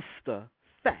sister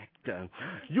factor.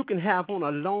 You can have on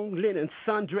a long linen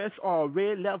sundress or a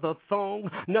red leather thong,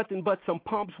 nothing but some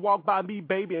pumps walk by me,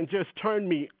 baby, and just turn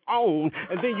me on.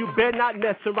 And then you better not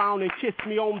mess around and kiss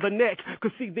me on the neck,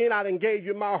 because see, then I done gave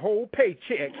you my whole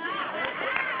paycheck.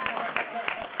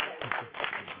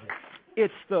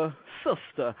 It's the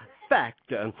sister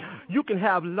factor. You can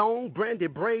have long brandy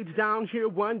braids down here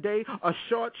one day, a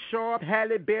short, sharp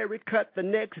Halle Berry cut the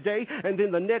next day, and then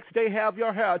the next day have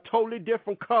your hair a totally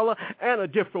different color and a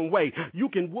different way. You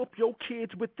can whoop your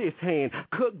kids with this hand,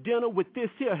 cook dinner with this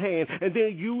here hand, and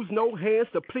then use no hands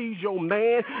to please your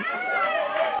man.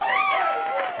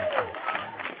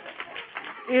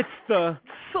 It's the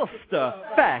sister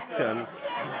factor.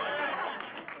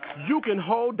 You can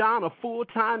hold down a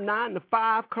full-time 9 to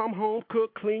 5, come home,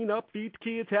 cook, clean up, feed the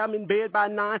kids, have them in bed by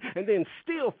 9, and then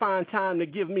still find time to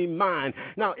give me mine.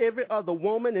 Now, every other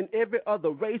woman and every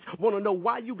other race want to know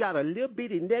why you got a little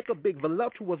bitty neck, a big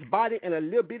voluptuous body, and a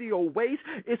little bitty old waist.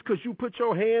 It's because you put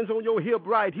your hands on your hip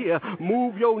right here,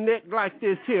 move your neck like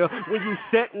this here. When you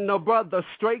setting a brother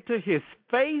straight to his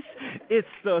face, it's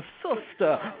the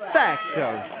sister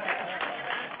factor.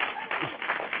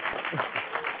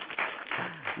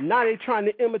 Now they trying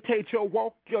to imitate your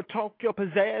walk, your talk, your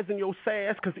pizzazz, and your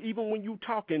sass, because even when you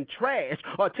talking trash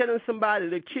or telling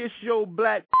somebody to kiss your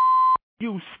black,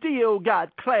 you still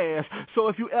got class. So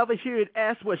if you ever hear it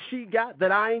ask what she got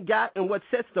that I ain't got and what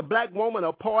sets the black woman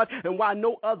apart and why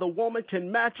no other woman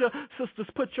can match her, sisters,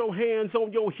 put your hands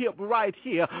on your hip right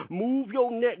here. Move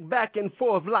your neck back and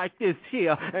forth like this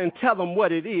here and tell them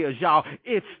what it is, y'all.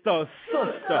 It's the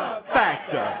sister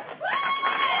factor.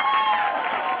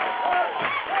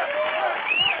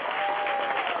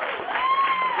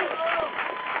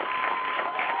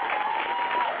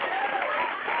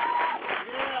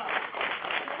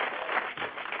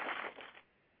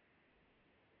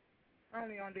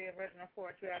 Only on the original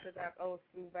poetry after Dark Ole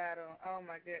Skool BATTLE. Oh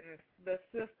my goodness, the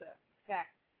sister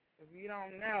fact. If you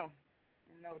don't know,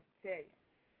 I know what to tell you.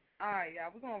 All right,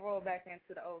 y'all, we're gonna roll back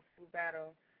into the Ole Skool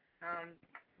BATTLE.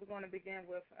 We're gonna begin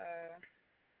with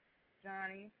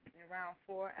Johnny in round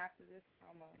 4 after this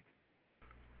promo.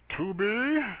 To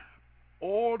be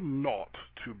or not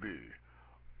to be?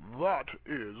 That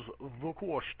is the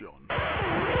question.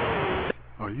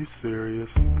 Are you serious?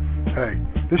 Hey,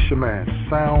 this your man,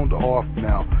 Sound Off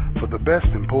Now. For the best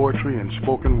in poetry and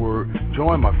spoken word,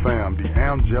 join my fam, the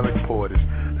Angelic Poetess.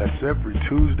 That's every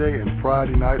Tuesday and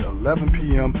Friday night, 11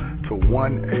 p.m. to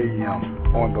 1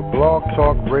 a.m. on the Blog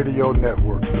Talk Radio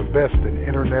Network, the best in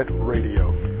internet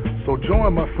radio. So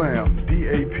join my fam,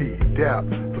 DAP,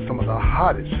 for some of the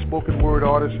hottest spoken word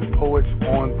artists and poets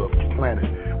on the planet,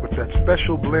 with that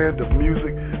special blend of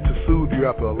music to soothe you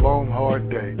after a long, hard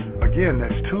day. Again,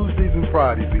 that's Tuesdays and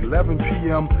Fridays, 11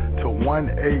 p.m. to 1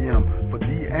 a.m. for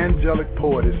the Angelic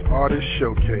Poetess Artist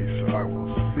Showcase. I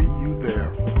will see you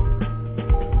there.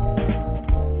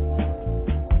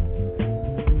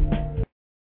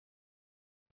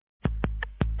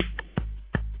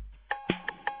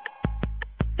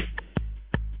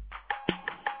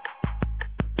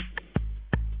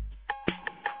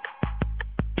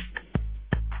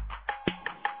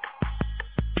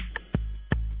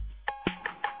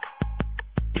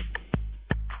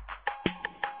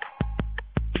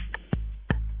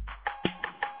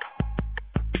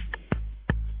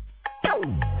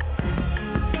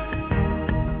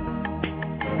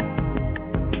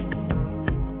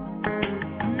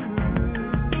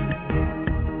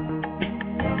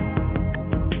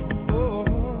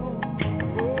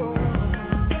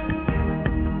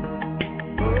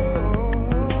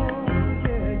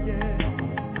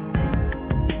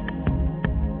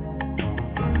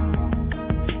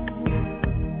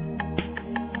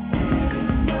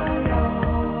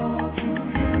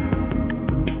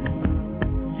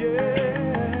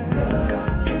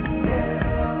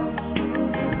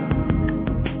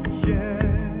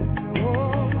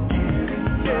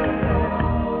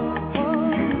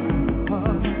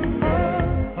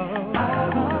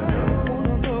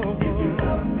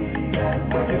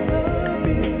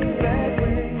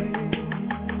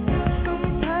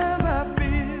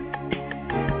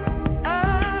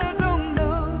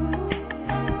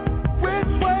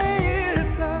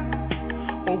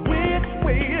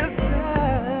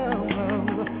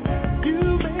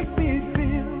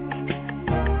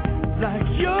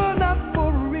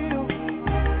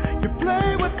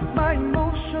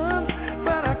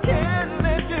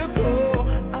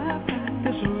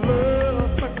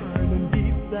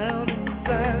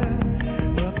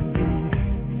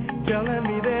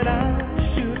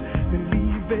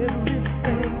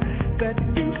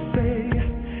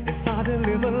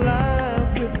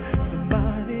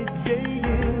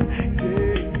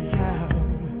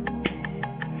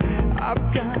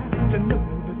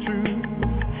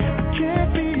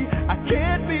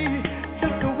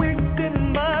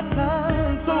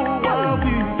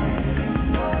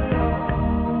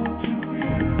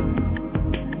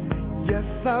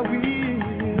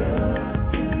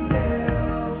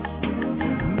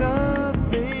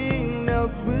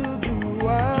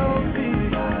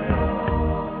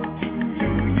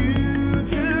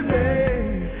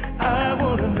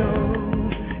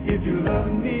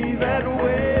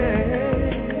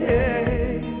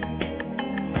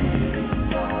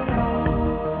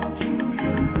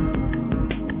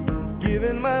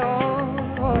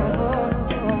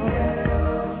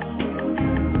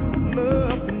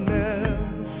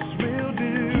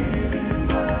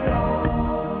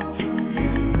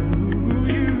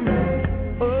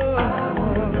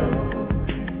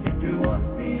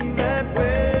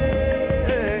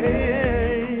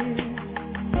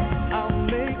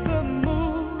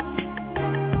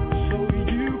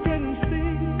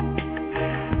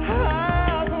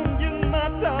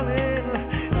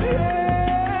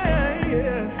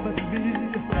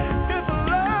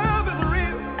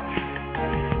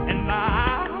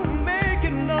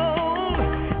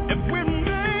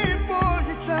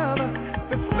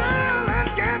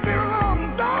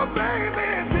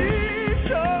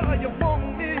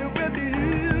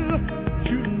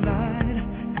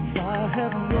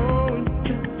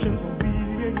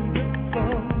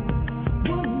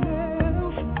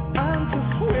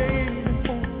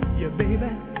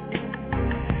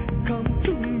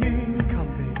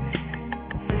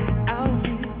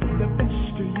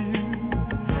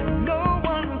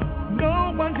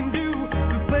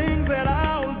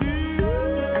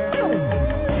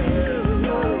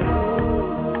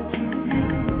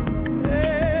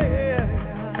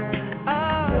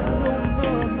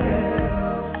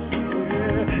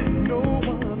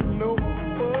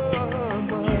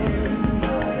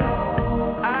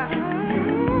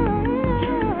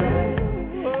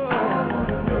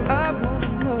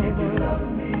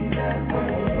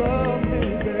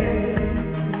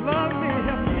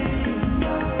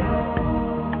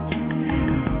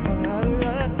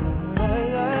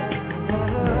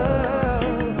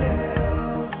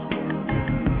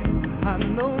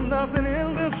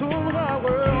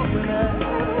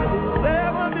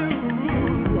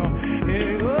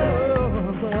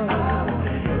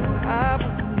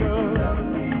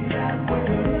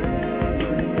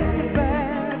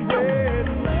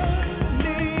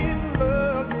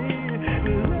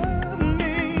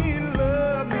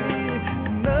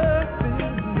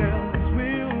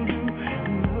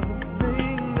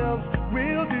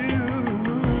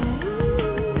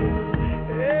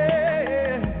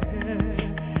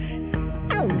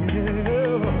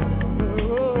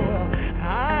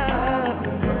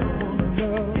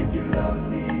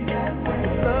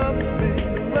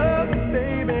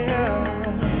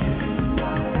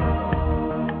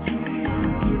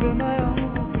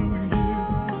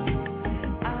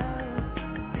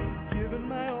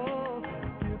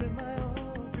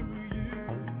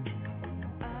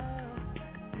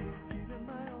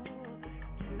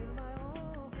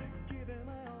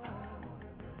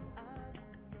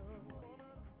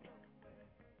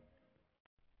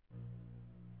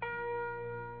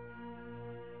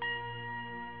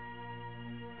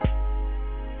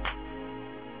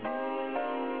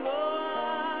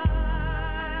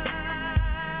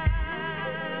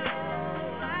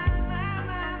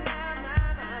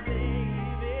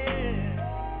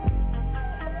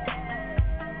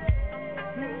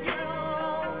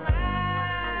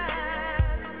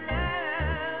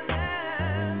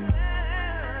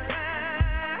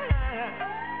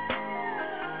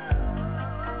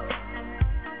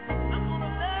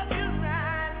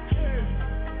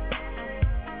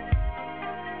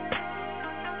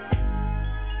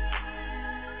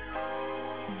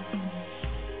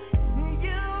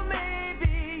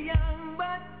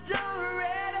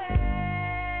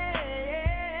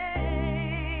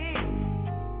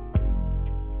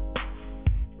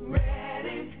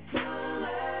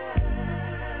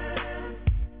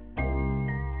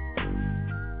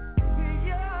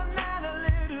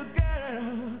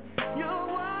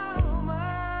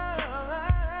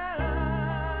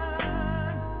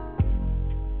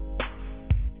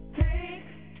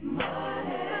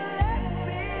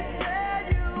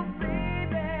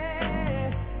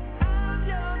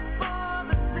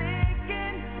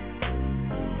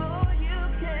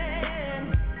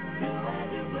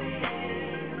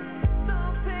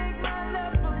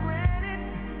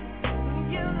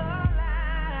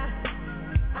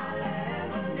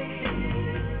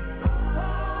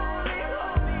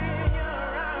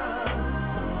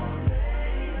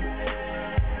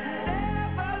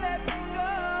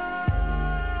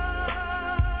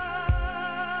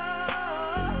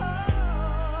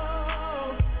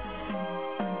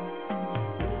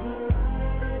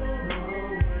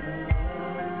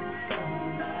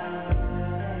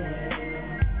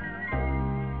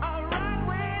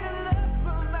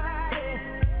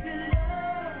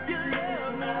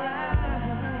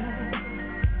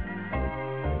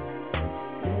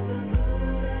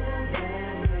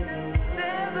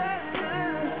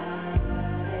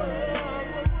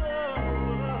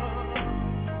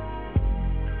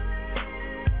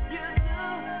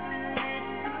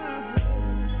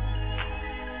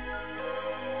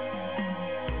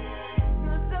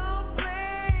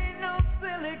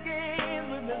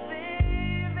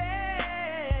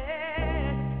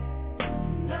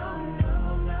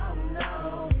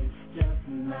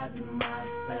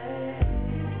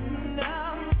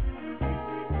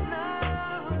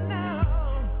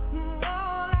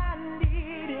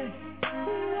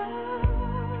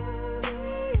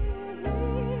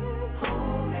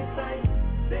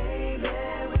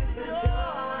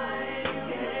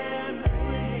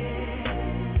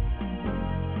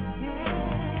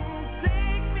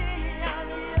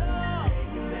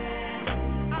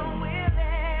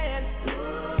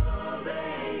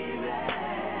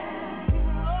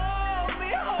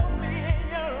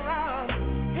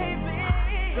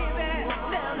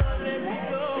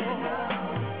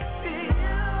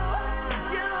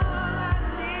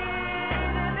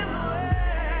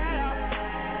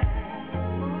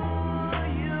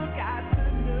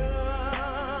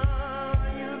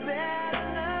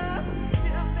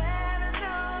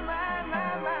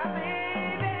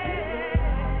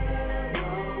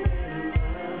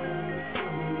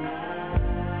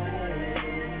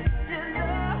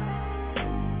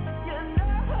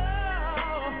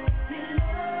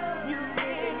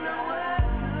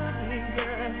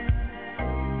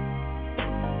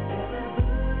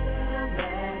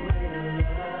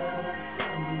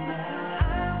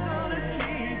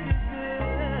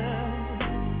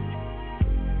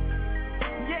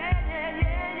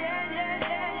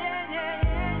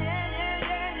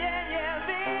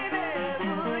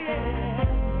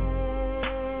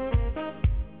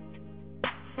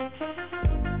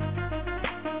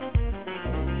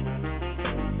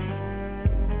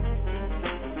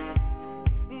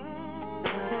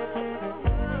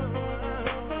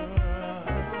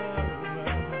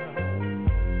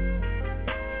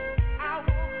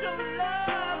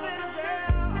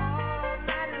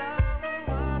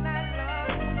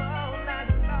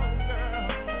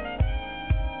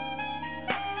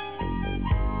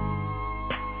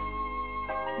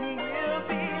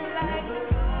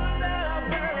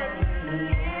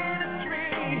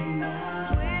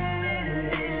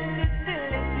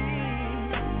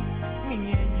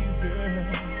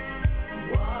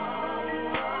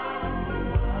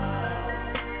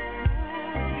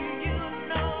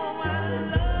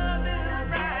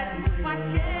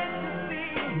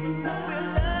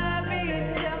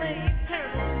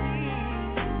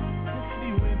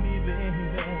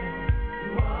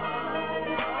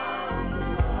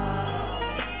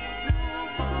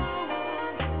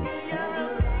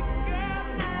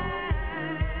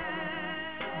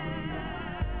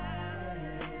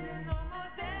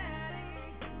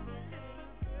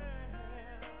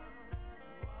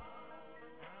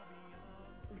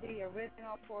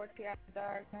 Original Poetry After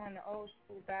Dark on the Old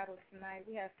School Battle tonight.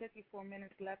 We have 54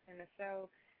 minutes left in the show.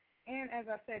 And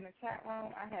as I said in the chat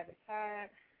room, I have it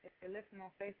tied. If you're listening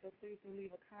on Facebook, please do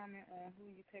leave a comment on who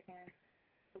you're picking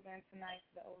to win tonight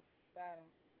for the Old School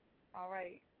Battle. All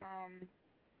right.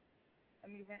 Let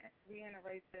me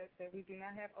reiterate this, that we do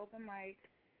not have open mic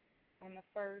on the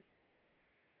first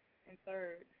and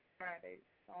third Fridays.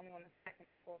 It's only on the second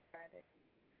and fourth Friday.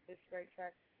 It's straight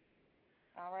track.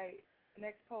 All right.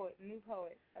 Next poet, new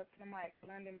poet, up to the mic,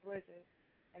 London Bridges,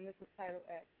 and this is titled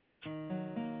X.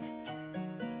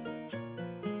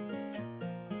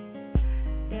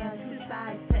 There are two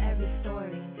sides to every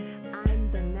story. I'm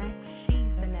the next,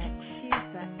 she's the next, she's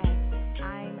the X,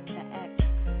 I'm the X.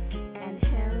 And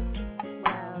him,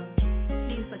 well,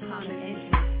 he's the common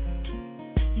interest.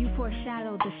 You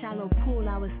foreshadowed the shallow pool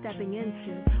I was stepping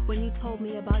into when you told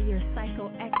me about your Psycho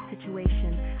X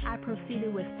situation. I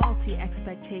proceeded with faulty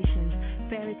expectations,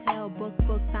 fairy tale, book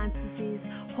fantasies,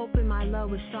 hoping my love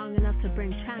was strong enough to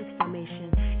bring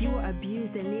transformation. You were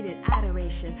abused and needed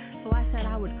adoration, so I said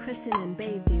I would christen and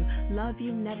bathe you, love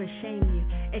you, never shame you,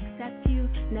 accept you,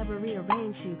 never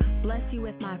rearrange you, bless you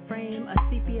with my frame, a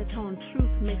sepia tone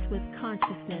truth mixed with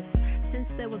consciousness. Since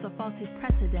there was a faulty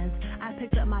precedent, I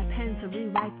picked up my pen to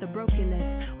rewrite the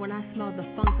brokenness when I smelled the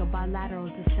funk of bilateral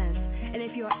dissent. And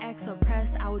if you're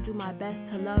ex-oppressed, I would do my best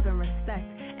to love and respect.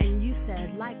 And you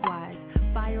said, likewise,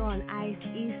 fire on ice,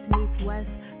 east meets west,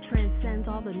 transcends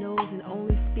all the no's and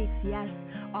only speaks yes.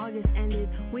 August ended,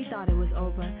 we thought it was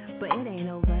over, but it ain't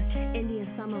over. Indian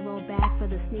summer rolled back for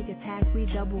the sneak attack. We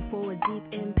double forward, deep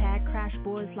impact, crash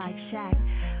boards like Shaq.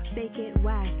 Fake it,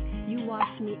 whack, you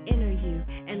washed me inner you,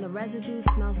 and the residue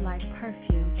smells like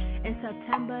perfume. In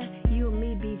September, you and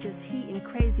me be just heat and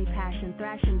crazy passion,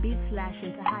 thrashing beats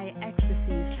slashing to higher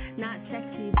ecstasies. Not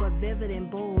sexy, but vivid and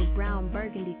bold, brown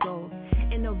burgundy gold.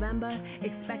 In November,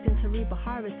 expecting to reap a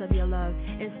harvest of your love,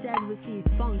 instead receive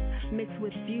funk mixed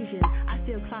with fusion. I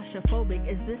feel claustrophobic,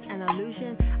 is this an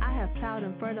illusion? I have plowed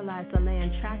and fertilized the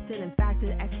land, tracked it and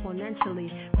factored exponentially,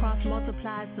 cross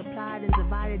multiplied, supplied and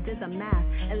divided, did the math,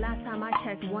 and last time I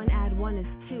checked, 1 + 1 is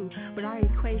 2, but our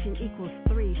equation equals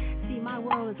 3. See, my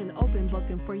world is an open book,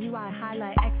 and for you I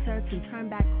highlight excerpts and turn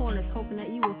back corners, hoping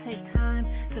that you will take time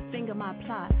to finger my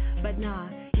plot. But nah,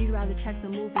 you'd rather check the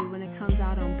movie when it comes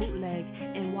out on bootleg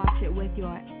and watch it with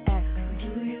your ex.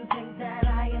 Do you think that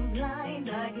I am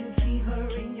blind? I can see her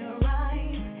in your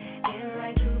eyes, and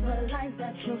right through the lines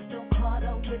that you're still caught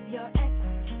up with your ex.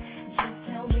 Just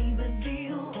tell me the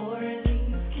deal, or at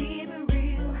least keep it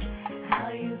real. How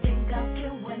you think I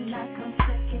feel when I come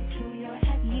second to your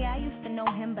ex? Yeah, I used to know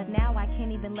him, but now I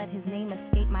can't even let his name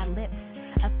escape my lips.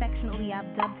 Affectionately,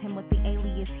 I've dubbed him with the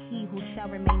alias he who shall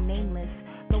remain nameless.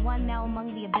 The one now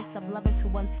among the abyss of lovers who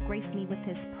once graced me with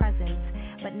his presence.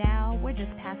 But now we're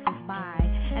just passers by,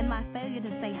 and my failure to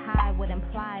say hi would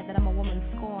imply that I'm a woman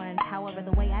scorned. However,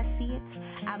 the way I see it,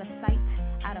 out of sight,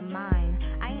 out of mind.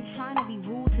 I ain't trying to be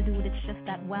rude to dude, it's just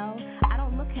that, well, I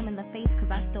don't look him in the face cause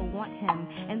I still want him,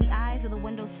 and the eyes are the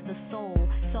windows to the soul,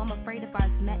 so I'm afraid if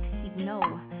ours met, he'd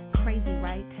know. Crazy,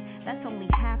 right? That's only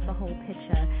half the whole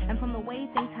picture, and from the way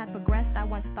things had progressed, I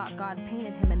once thought God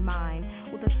painted him in mind.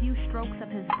 With a few strokes of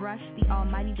his brush, the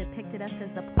Almighty depicted us as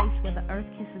the place where the earth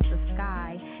kisses the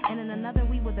sky, and in another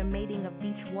we were the mating of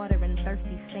beach water and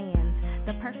thirsty sands,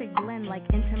 the perfect blend like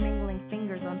intermingling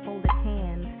fingers on folded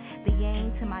hands, the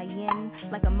yang to my yin,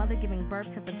 like a mother giving birth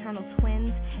to fraternal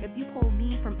twins. If you pull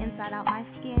me from inside out my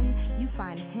skin, you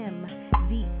find him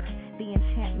deep. The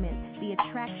enchantment, the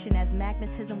attraction as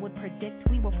magnetism would predict,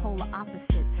 we were polar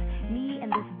opposites. Me and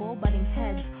this bull butting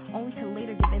heads, only to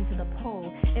later give in to the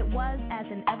pull. It was as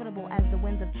inevitable as the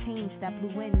winds of change that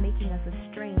blew in, making us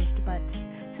estranged, but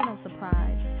to no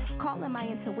surprise. Call it my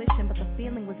intuition, but the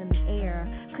feeling was in the air.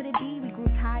 Could it be we grew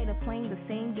tired of playing the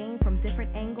same game from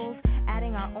different angles,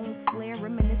 adding our own flair,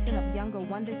 reminiscent of younger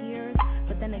wonder years?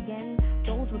 But then again,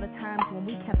 those were the times when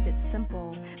we kept it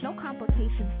simple. No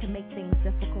complications to make things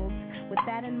difficult. With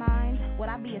that in mind, would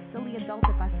I be a silly adult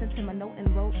if I sent him a note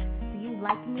and wrote, do you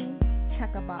like me?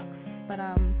 Check a box. But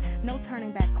no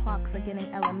turning back clocks are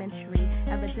getting elementary.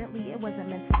 Evidently it wasn't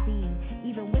meant to be.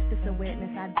 Even with this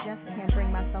awareness, I just can't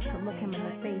bring myself to look him in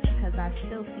the face, because I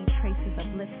still see traces of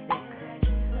lipstick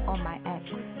on my ex.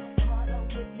 Just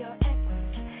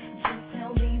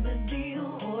tell me the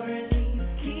deal, or at least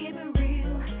keep it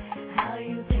real. How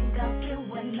you think I feel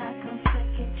when I come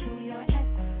second to your ex?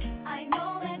 I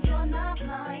know that you're not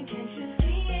blind, can't you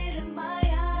see it in my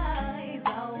eyes?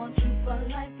 I want you for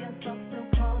life, you're so still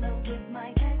caught up with my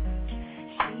ex.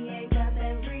 She ain't got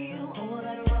that real or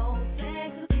that raw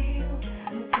sex appeal.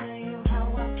 I'll tell you how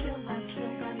I feel, I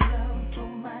still got love for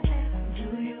my ex. Do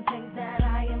you think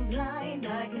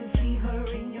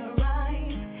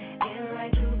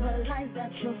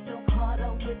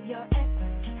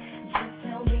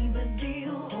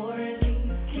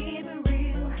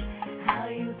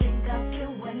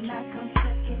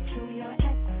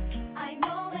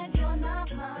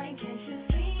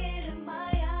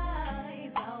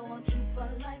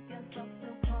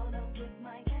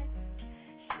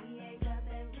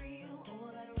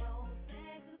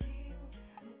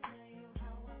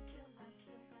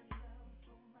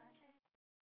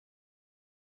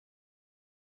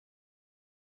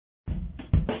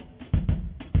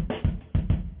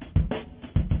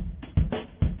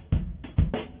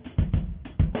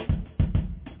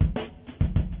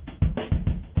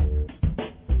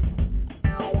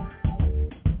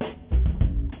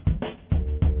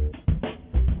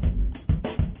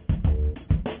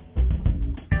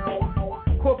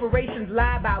Corporations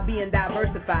lie about being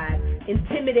diversified.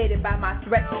 Intimidated by my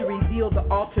threats to reveal the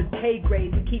altered pay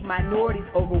grade to keep minorities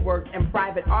overworked and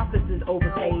private offices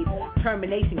overpaid.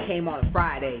 Termination came on a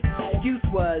Friday. Excuse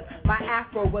was, my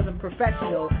afro wasn't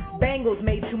professional. Bangles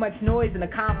made too much noise in the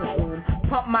conference room.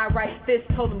 Pumped my right fist,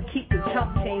 told them keep the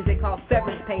chump change they call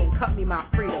severance pay and cut me my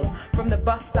freedom. From the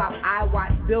bus stop, I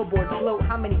watched billboards float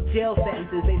how many jail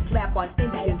sentences they slap on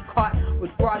indigents caught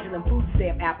with fraudulent food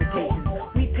stamp applications.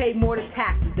 We pay more to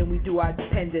taxes than we do our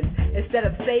dependents. Instead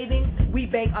of saving, we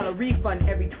bank on a refund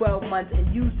every 12 months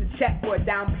and use the check for a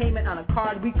down payment on a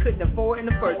card we couldn't afford in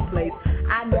the first place.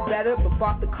 I knew better, but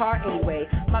bought the car anyway.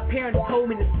 My parents told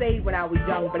me to save when I was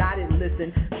young, but I didn't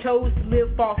listen. Chose to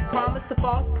live false promise to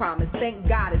false promise. Thank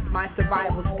God it's my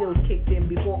survival skills kicked in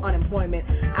before unemployment.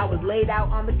 I was laid out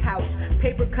on the couch.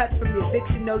 Paper cuts from the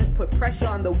eviction notice put pressure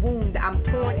on the wound. I'm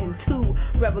torn in two,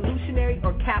 revolutionary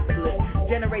or capitalist.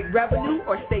 Generate revenue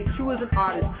or stay true as an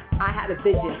artist. I had a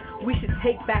vision. We should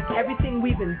take back everything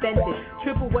we've invented.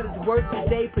 Triple what it's worth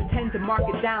today, pretend to mark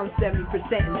it down 70%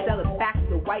 and sell it back to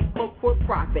the white folk for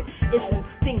profit. It's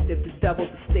instinctive to double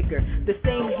the sticker. The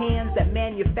same hands that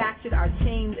manufactured our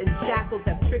chains and shackles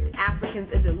have tricked Africans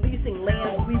into leasing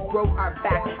lands we broke our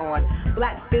backs on.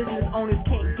 Black business owners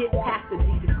can't get past a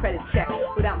decent credit check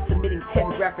without submitting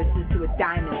 10 references to a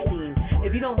diamond scene.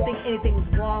 If you don't think anything's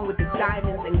wrong with the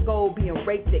diamonds and gold being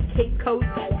raped at Cape Coast,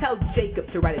 tell Jacob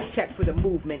to write a check for the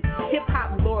movement.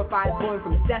 Hip-hop glorifies going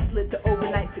from desolate to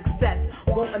overnight success.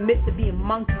 Won't admit to being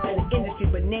monkeys in the industry,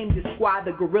 but named your squad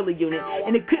the Guerrilla Unit.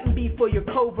 And it couldn't be for your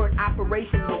covert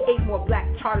operations with 8 more black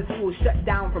charter schools shut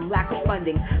down from lack of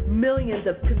funding. Millions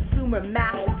of consumer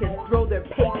masochists throw their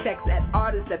paychecks at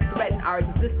artists that threaten our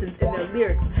existence in their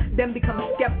lyrics, then become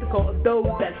skeptical of those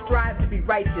that strive to be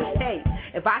righteous. Hey,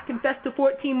 if I confess to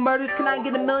 14 murders, can I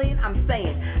get $1 million? I'm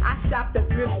saying, I shopped at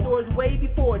thrift stores way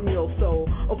before Neo Soul.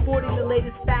 Affording the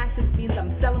latest fashion means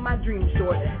I'm selling my dreams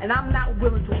short, and I'm not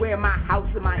willing to wear my house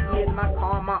in my ears, my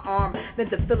car in my arm, then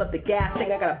to fill up the gas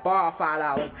tank I gotta borrow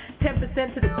 $5.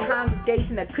 10% to the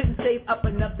congregation that couldn't save up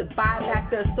enough to buy back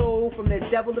their soul from their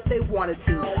devil if they wanted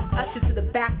to. Usher to the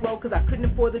back row cause I couldn't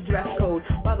afford the dress code.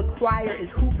 While the choir is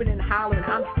hooping and hollering,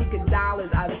 I'm sneaking dollars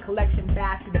out of the collection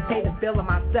basket to pay the bill on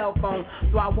my cell phone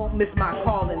so I won't miss my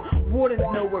calling. Wardens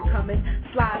know we're coming.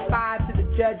 Slide 5 to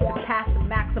the judge to pass the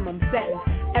maximum sentence.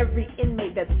 Every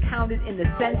inmate that's counted in the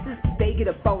census, they get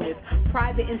a bonus.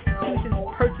 Private institutions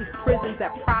purchase prisons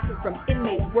that profit from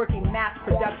inmates working mass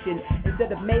production.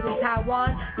 Instead of made in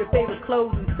Taiwan, your favorite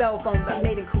clothes and cell phones are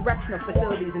made in correctional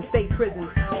facilities and state prisons.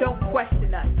 Don't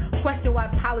question us. Question why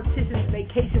politicians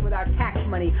vacation with our tax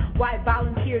money. Why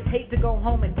volunteers hate to go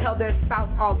home and tell their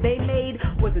spouse all they made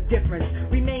was a difference.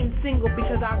 Remain single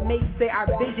because our mates say our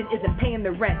vision isn't paying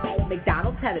the rent.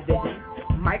 McDonald's had a vision.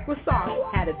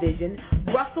 Microsoft had a vision.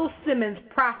 Russell Simmons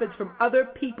profits from other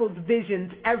people's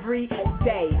visions every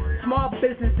day. Small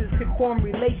businesses could form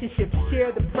relationships,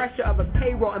 share the pressure of a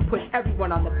payroll, and push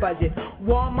everyone on the budget.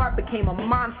 Walmart became a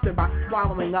monster by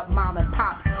swallowing up mom and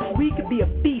pop. We could be a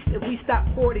beast if we stop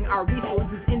hoarding our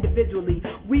resources individually.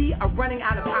 We are running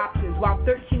out of options while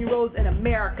 13-year-olds in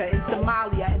America, in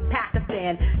Somalia, and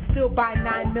Pakistan still buy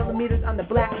 9mm on the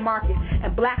black market,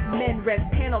 and black men rent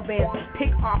panel vans to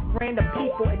pick off random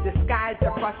people and disguise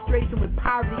their frustration with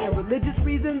poverty and religious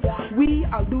reasons. We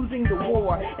are losing the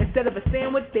war. Instead of a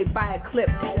sandwich, they buy a clip.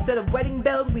 Instead of wedding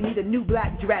bells, we need a new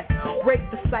black dress. Break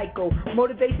the cycle.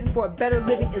 Motivation for a better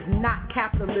living is not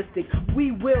capitalistic.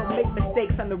 We will make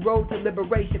mistakes on the road to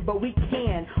liberation, but we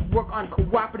can work on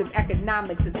cooperative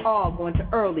economics. It's all going to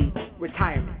early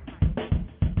retirement.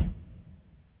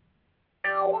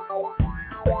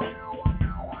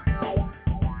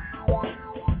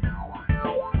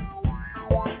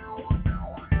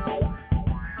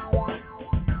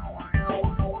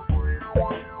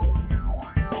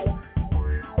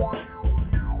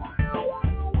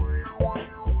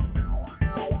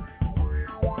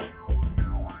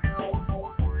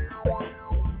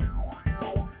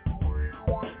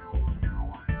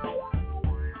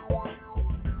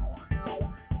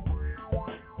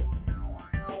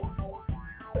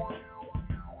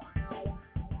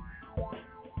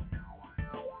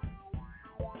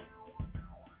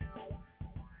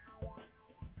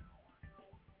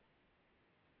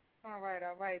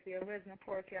 All right. The original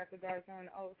Poetry After Dark on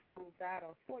the Old School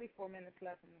Battle. 44 minutes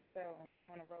left in the show.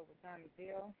 On the road with Johnny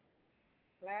Gill.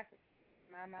 Last,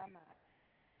 my.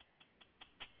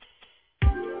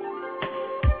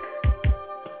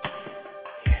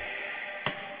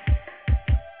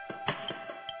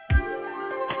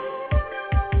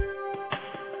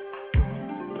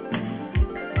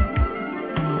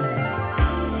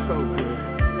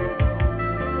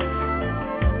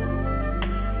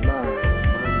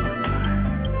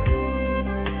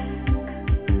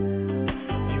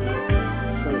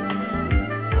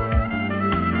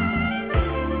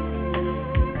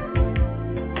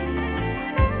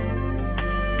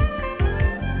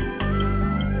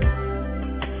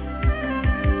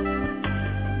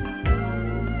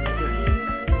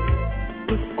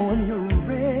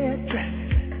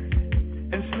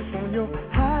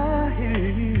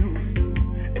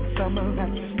 Mama,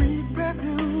 that sweet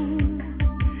perfume,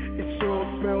 it sure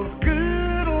smells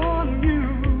good on you.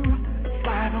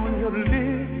 Slide on your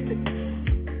lipstick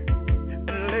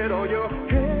and let all your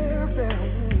hair down.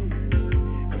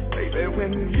 'Cause baby,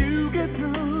 when you get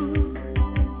through,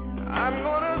 I'm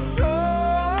gonna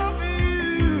show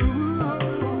you.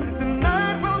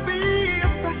 Tonight will be a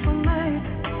special night,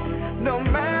 no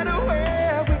matter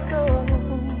where we go.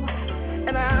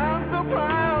 And I'm so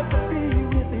proud to be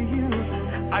with you.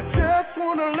 I just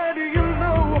wanna let you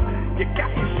know, you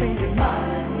got me singing my.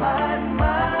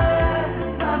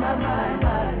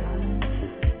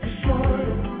 You sure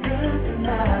look good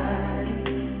tonight,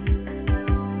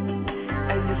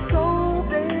 and you're so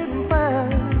damn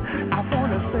fine. I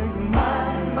wanna say my.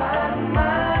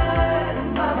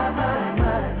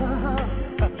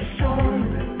 You sure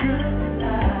look good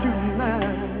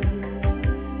tonight.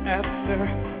 After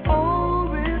all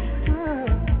this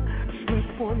time,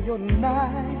 slip on your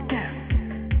nightgown,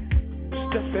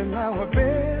 step in our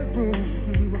bedroom.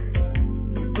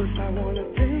 First I wanna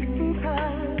take some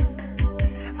time,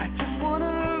 I just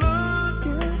wanna look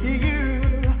at you.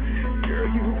 Girl,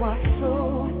 you are so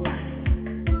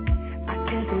fine, I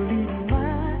can't believe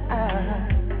my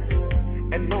eyes.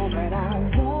 And all that I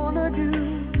wanna do,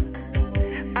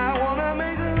 I wanna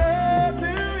make love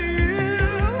to you.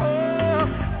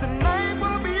 Tonight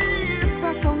will be a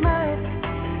special night,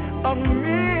 a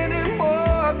minute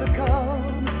more to come.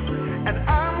 And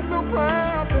I'm so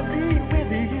proud to be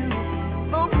with you,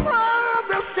 so proud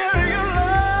to share your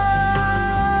love.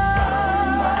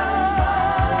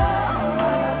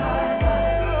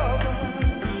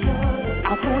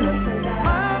 I wanna say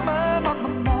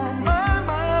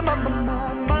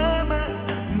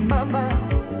mama,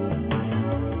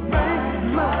 make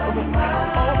love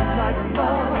all night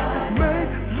long,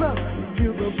 make love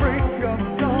till the break of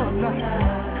dawn.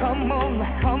 Come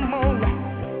on,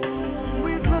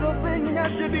 sweet little thing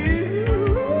that you do.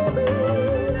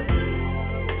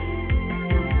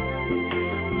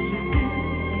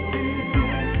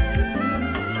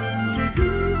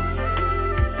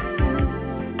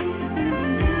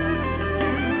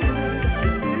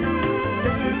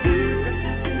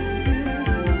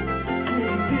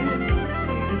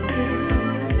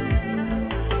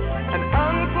 And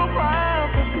I'm so proud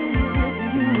to be with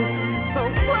you, so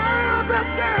proud to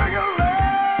share your love.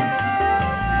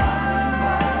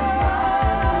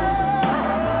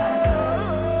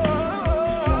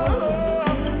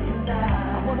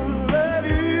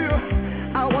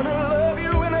 I wanna love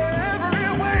you in every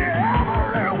way.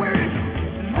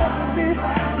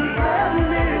 Let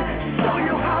me show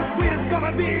you how sweet it's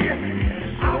gonna be.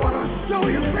 I wanna show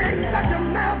you things that you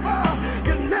never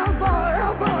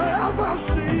ever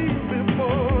seen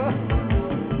before.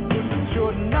 Put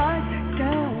your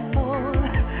nightgown on,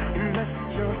 let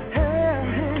your hair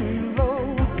hang low.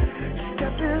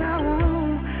 Step in our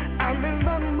room, I'm in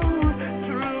the mood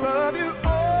to love you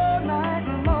all night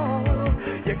long.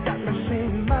 You got me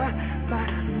saying my.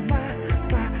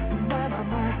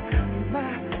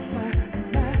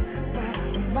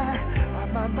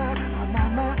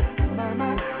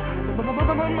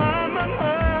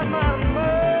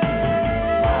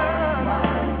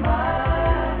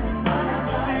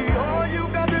 See, all you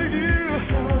got to do,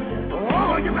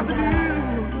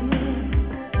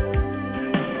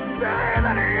 say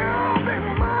that you'll be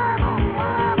mine,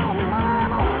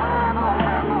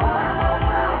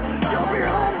 you'll be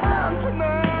all mine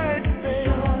tonight.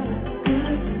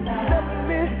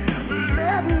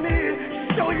 Let me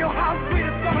show you how sweet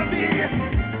it's gonna be.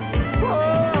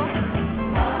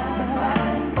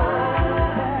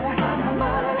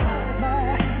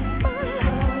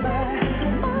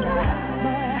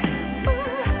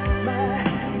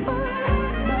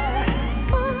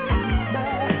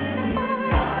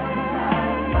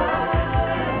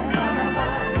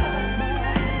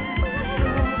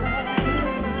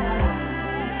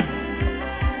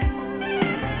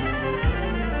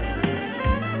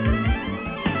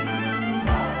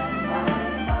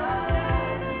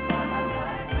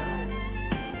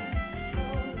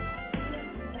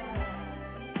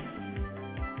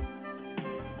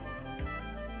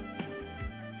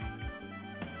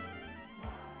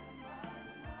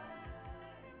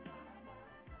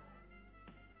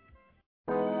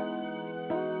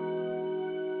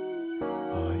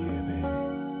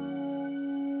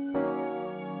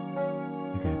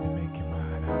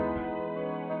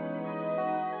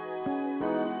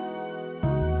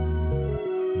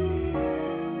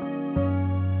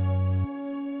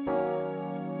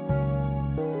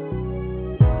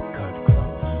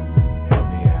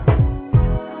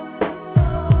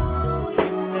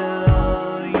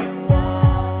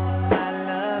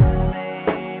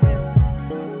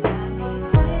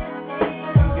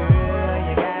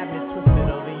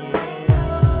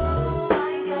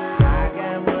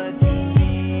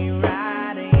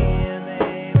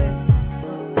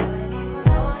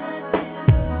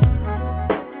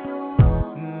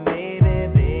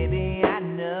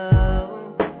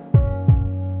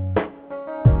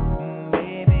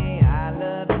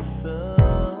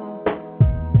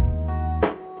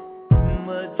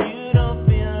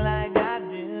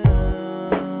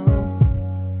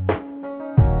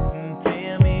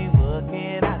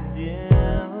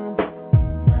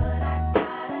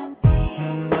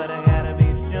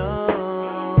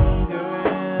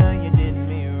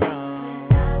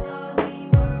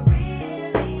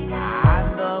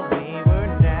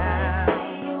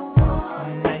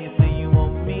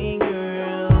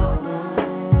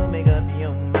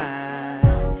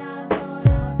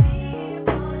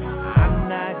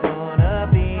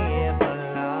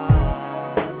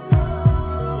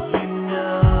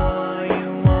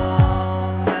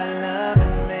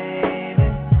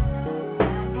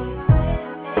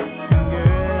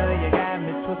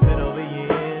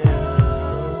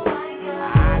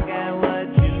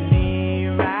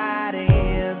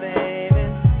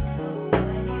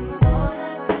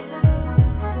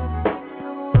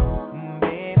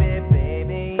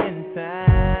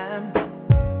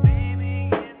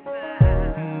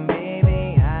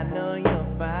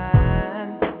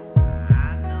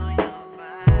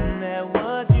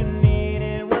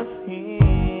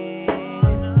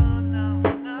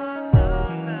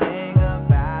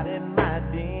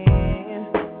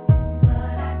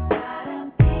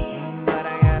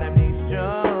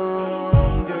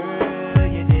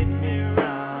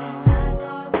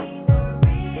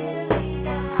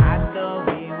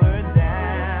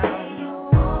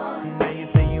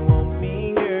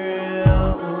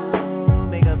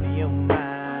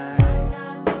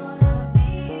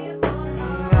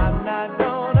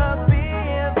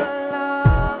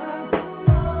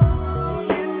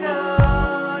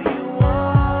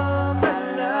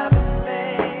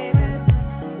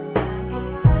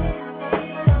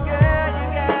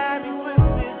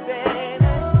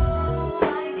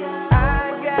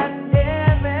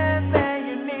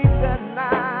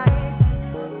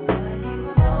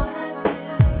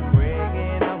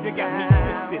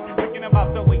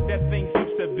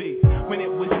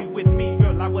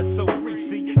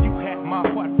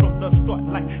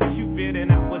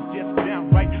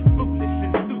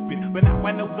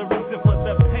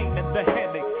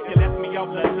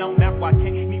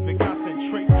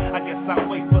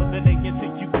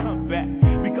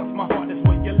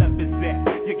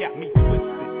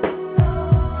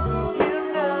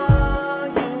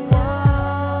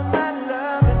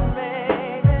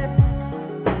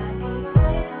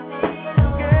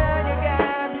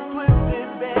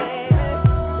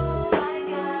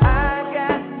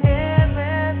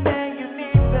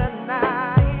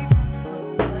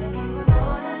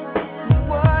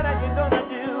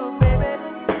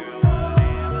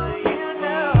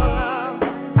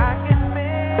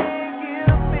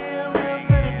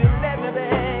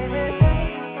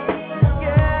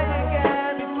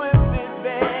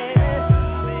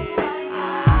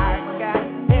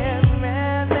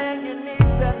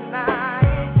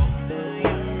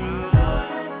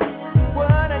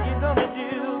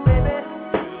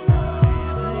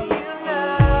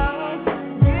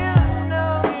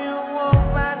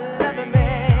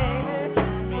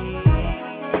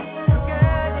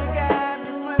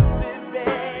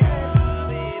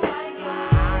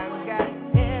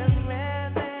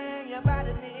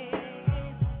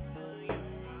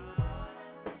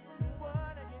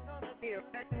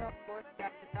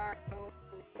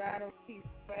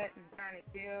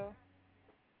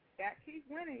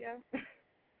 radio.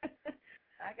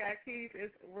 I got Keith.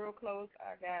 It's real close.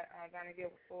 I got Johnny Gill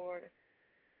with 4.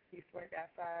 Keith Sweat got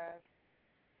 5.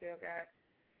 Still got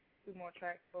 2 more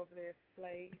tracks over there to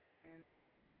play. And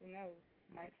who knows?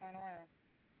 Might turn around.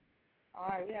 All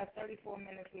right, we have 34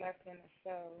 minutes left in the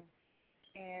show.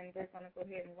 And we're going to go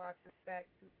ahead and rock this back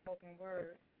to spoken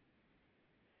word.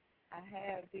 I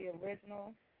have the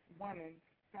original woman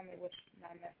coming with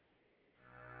my message.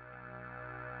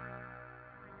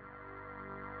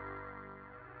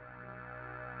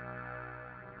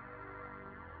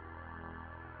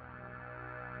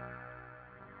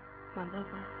 My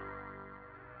lover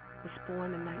was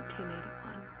born in 1981.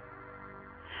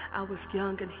 I was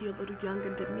young and he a little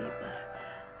younger than me, but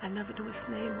I never knew his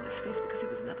name or his face because he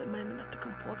was never man enough to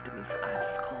come forth to me, so I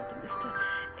just called him Mr.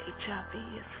 HIV.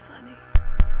 It's funny,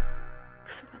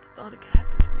 because I never thought it could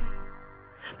happen to me.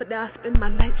 But now I spend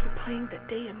my nights replaying that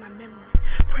day in my memory,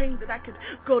 praying that I could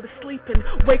go to sleep and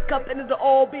wake up and it'll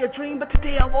all be a dream. But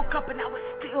today I woke up and I was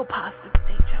still positive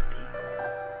with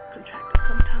HIV. Contracted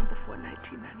sometime before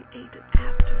 1998 and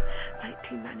after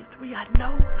 1993, I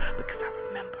know because I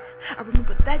remember. I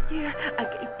remember that year I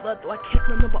gave blood, though I can't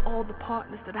remember all the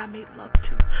partners that I made love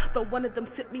to. Though one of them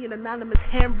sent me an anonymous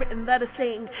handwritten letter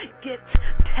saying, get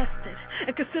tested.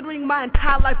 And considering my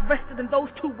entire life rested in those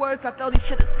 2 words, I felt he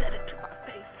should have said it to my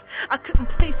face. I couldn't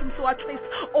place him, so I traced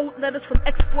old letters from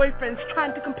ex-boyfriends,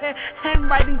 trying to compare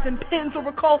handwritings and pens or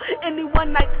recall any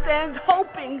one-night stands,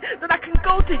 hoping that I can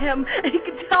go to him and he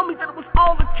can tell me that it was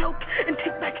all a joke and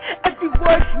take back every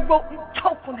word he wrote and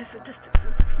choke on his sadistic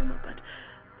sense of humor. But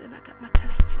then I got my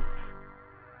test results.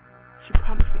 She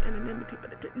promised me anonymity,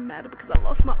 but it didn't matter because I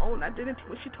lost my own identity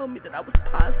when she told me that I was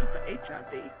positive for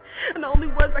HIV. And the only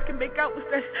words I could make out was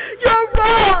that, you're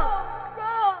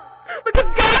wrong, because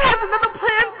God has another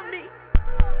plan for me.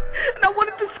 And I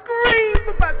wanted to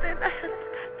scream, but then I had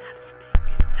forgotten how to speak.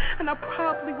 And I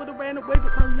probably would have ran away,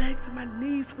 but my legs and my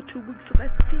knees were too weak, so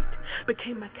that seat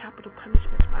became my capital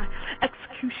punishment, my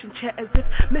execution chair, as if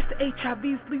Mr.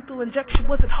 HIV's lethal injection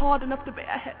wasn't hard enough to bear.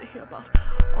 I had to hear about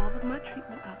all of my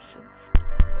treatment options,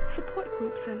 support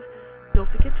groups, and don't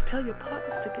forget to tell your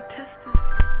partners to get tested.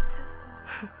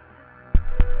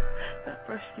 That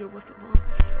first year was the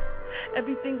longest.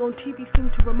 Everything on TV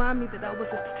seemed to remind me that I was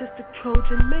a statistic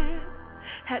Trojan man.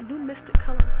 Had new mystic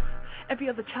colors. Every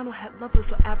other channel had lovers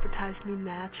or advertised new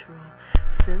natural,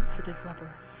 sensitive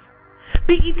rubbers.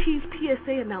 BET's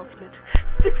PSA announcement.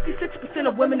 66%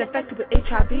 of women infected with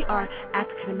HIV are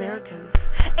African Americans.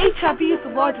 HIV is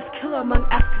the largest killer among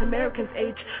African Americans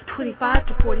aged 25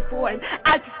 to 44, and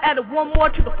I just added one more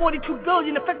to the 42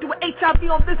 billion infected with HIV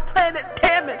on this planet.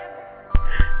 Damn it!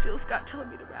 Jill Scott telling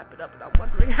me to wrap it up, and I'm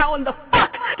wondering how in the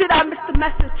fuck did I miss the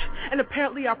message? And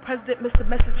apparently our president missed the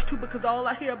message too, because all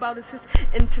I hear about is his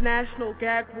international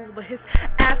gag rule, or his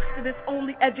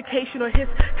abstinence-only education, or his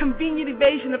convenient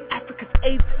evasion of Africa's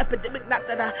AIDS epidemic. Not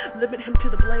that I limit him to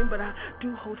the blame, but I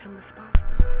do hold him responsible.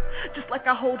 Just like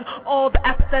I hold all the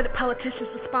apathetic politicians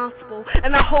responsible,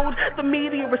 and I hold the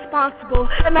media responsible,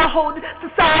 and I hold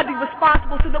society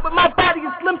responsible, so that when my body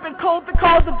is limp and cold, the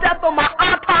cause of death on my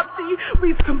autopsy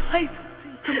reads complacency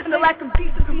and the lack of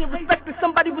decency and respect that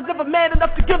somebody was ever man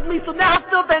enough to give me. So now I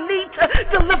feel their need to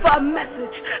deliver a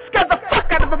message. Scare the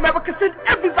fuck out of America. Send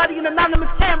everybody an anonymous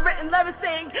handwritten letter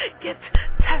saying, get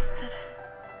tested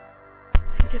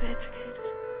and get educated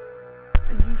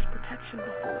and use protection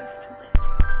before it's too late.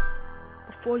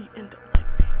 Before you end up like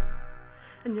me,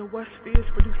 and your worst fears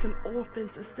producing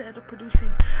orphans instead of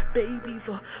producing babies,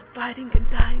 or fighting and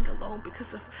dying alone because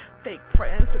of fake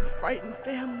friends and frightened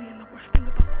family. And the worst thing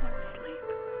about going to sleep,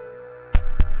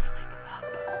 sleeping up,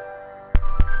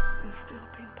 and still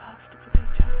being positive with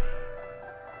HIV.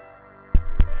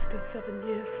 It's been 7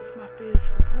 years since my fears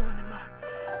were born, and my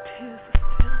tears are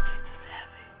still just as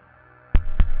heavy.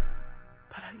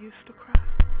 But I used to cry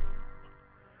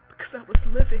because I was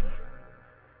living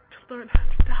to learn how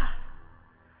to die.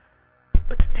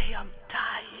 But today I'm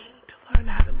dying to learn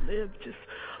how to live just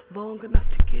long enough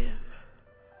to give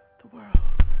the world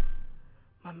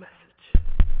my message.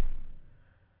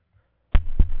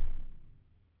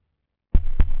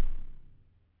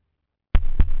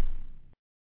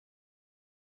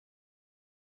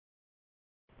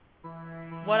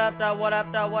 What up, though? What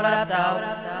up, though? What up, though?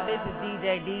 This is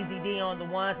DJ DZD on the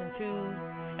ones and twos.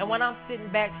 And when I'm sitting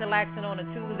back chillaxing on a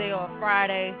Tuesday or a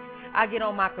Friday, I get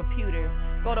on my computer.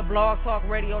 Go to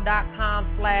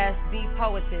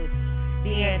blogtalkradio.com/thepoetess,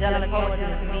 the angelic poetess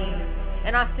to me.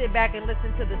 And I sit back and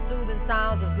listen to the soothing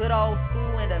sounds of good old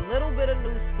school and a little bit of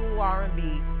new school R&B.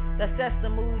 that sets the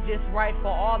mood just right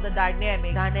for all the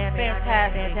dynamic,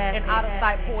 fantastic, and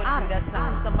out-of-sight poetry that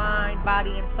soothes the mind,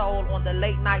 body, and soul on the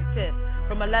late-night tip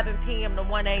from 11 p.m. to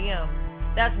 1 a.m.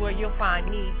 That's where you'll find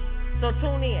me. So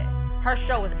tune in. Her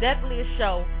show is definitely a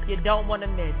show you don't want to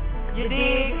miss. You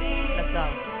dig? Let's go.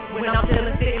 When I'm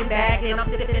chillin', sitting back, and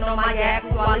I'm sitting on my yak, who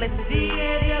do I listen to?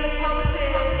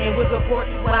 And with report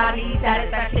to what I need,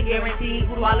 satisfaction guaranteed,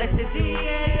 who do I listen to?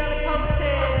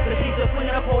 Cause she's the queen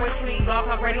of poetry, Blog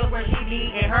Talk Radio's where she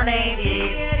be, and her name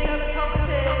is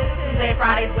Tuesday,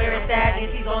 Fridays where it's at, and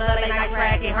she's on the late night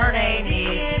track, and her name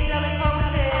is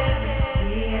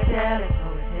The Angelic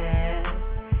Poetess,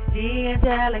 The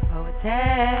Angelic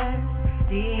Poetess,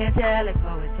 The Angelic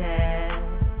Poetess,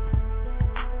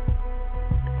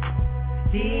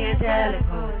 The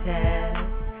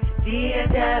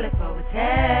Angelic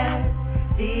Poetess,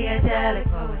 The Angelic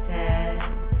Poetess.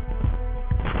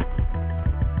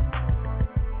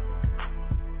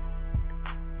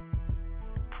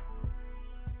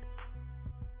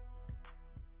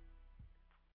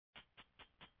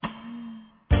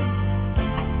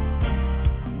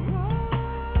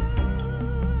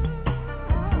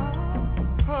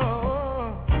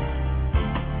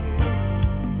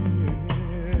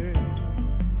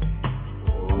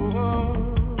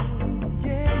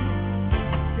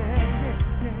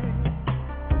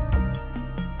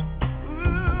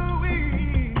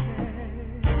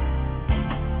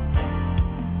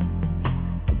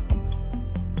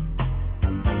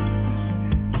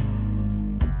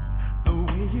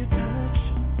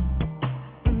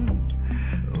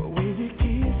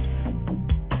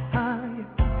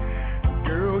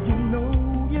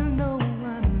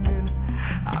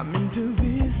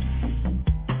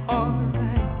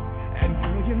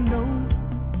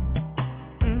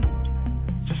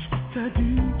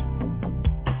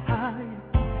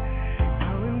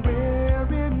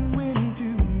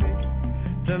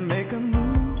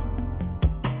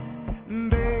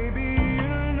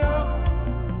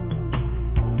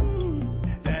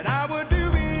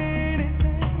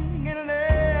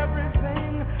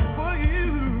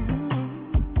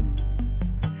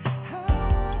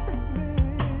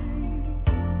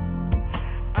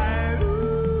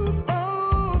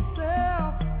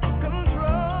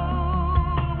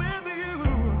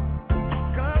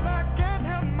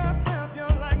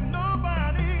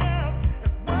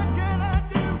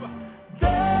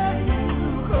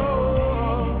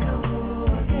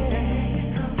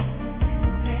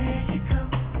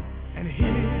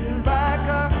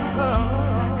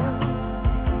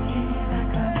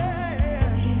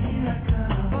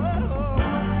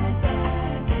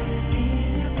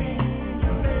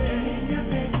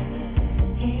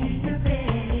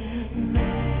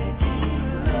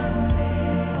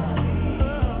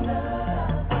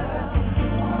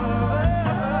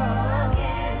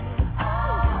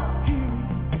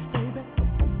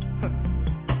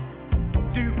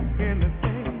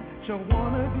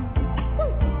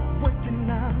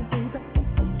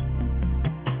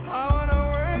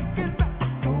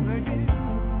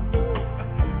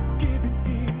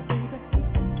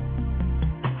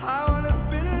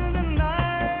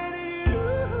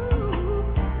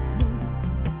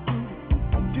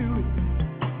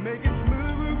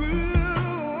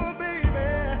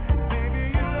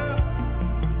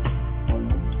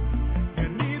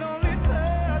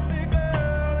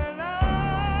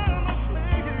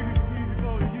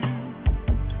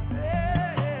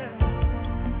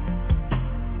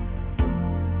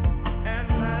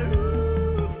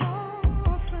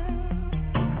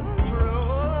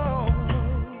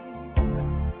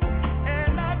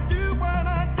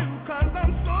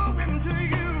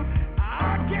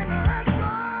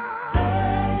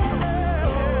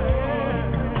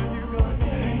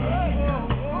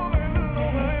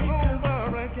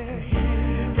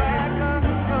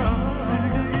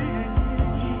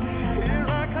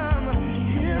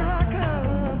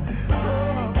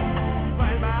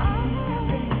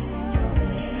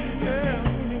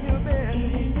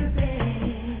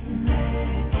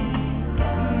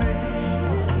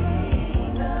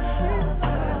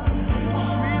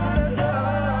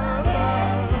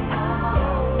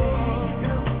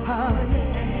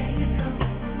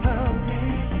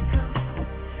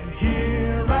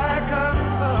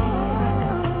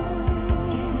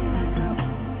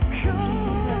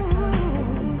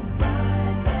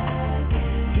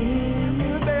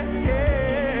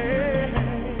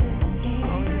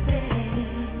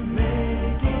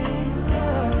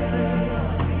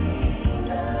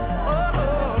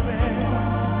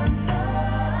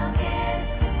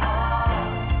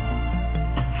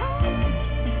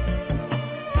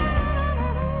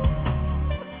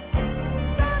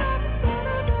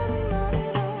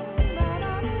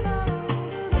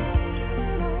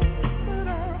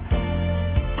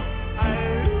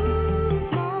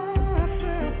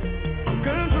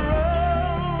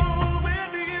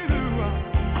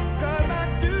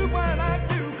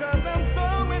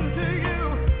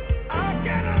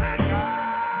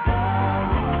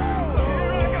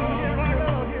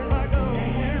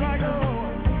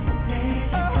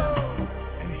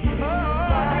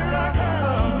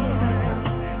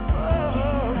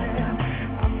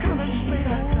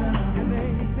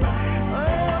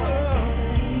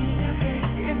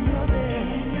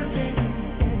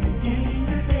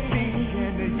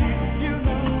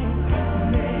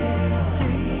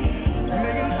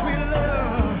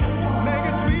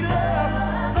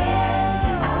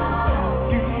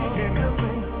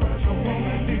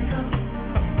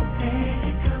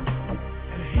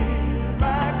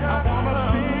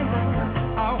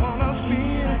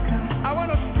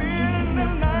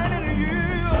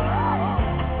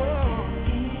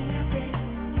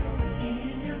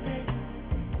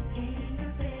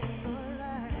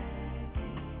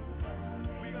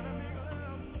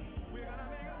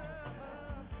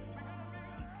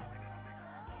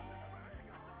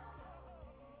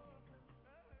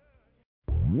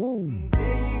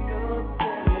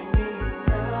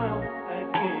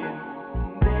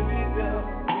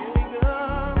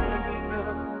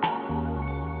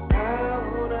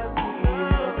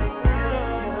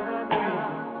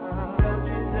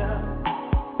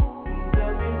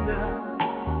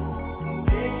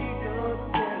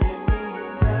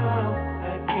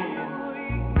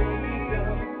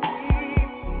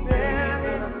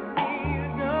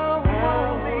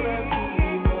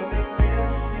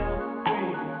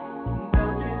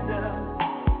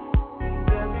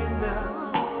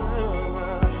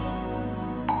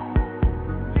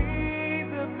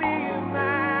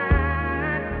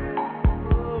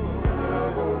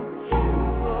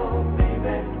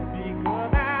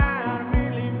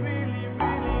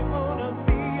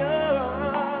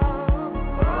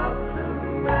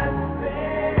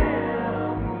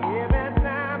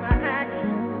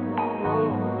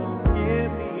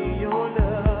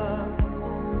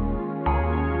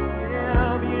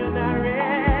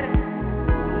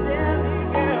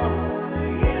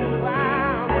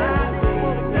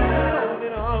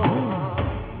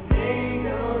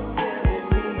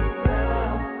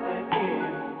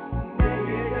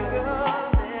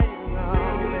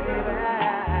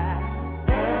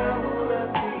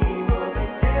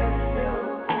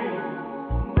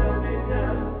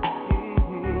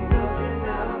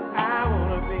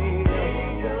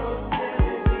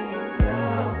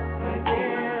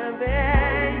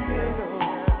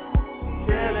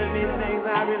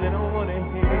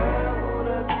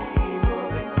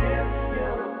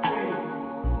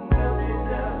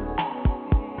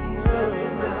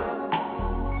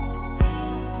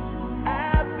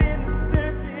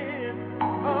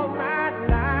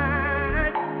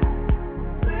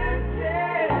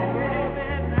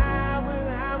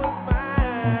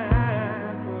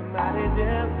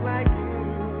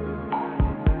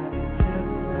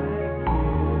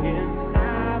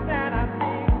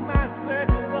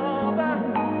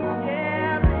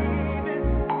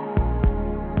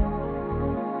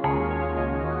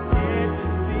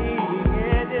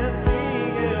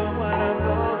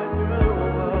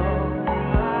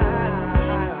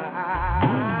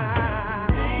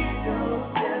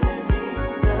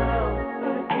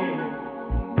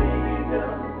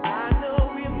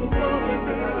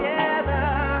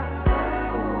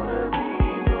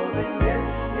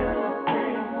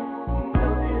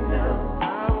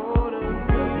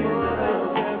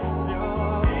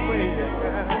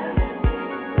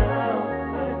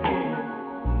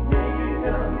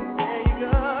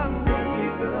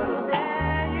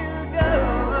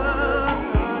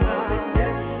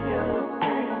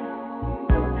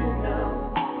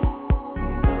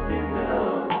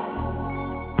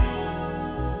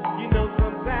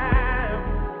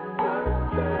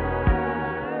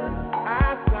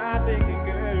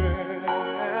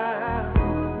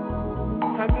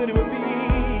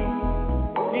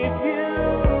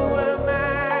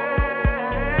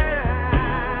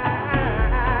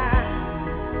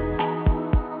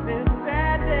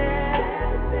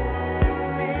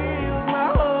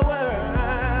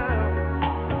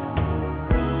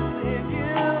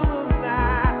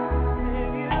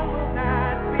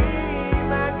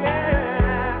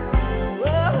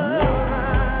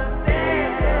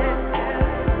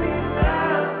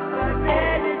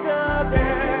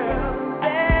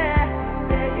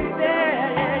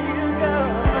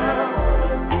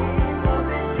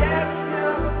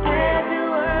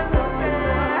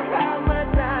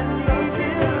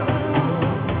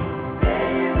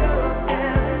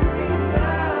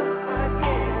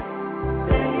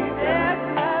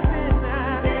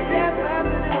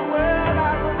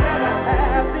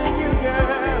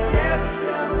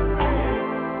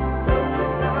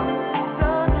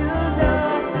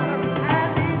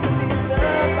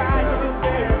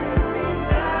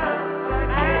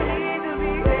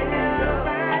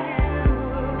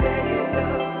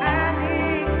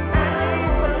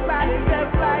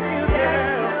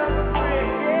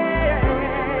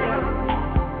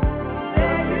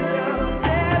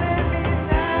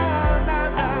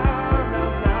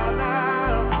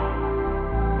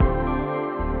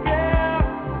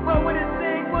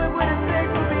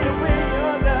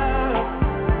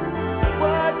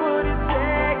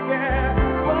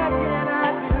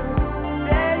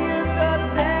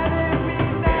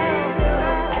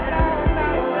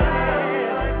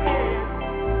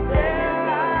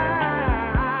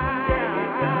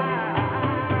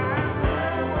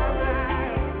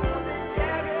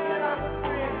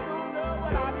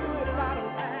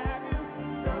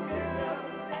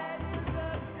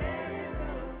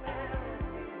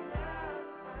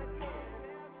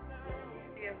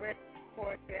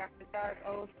 Okay, after Dark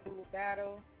Ole Skool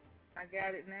BATTLE, I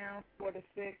got it now, 4-6,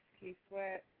 Keith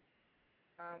Sweat.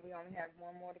 We only have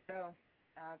one more to go.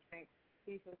 I think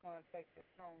Keith is going to take this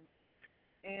home.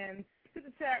 And to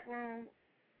the chat room,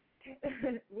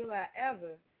 will I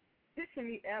ever, picture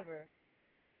me ever,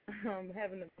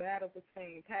 having a battle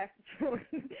between Pastor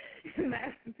Jordan and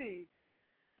Master P.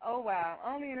 Oh, wow.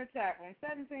 Only in the chat room.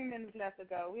 17 minutes left to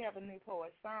go. We have a new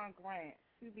poet, Sean Grant.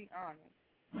 To be honest.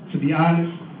 To be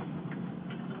honest,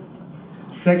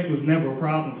 sex was never a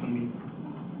problem for me.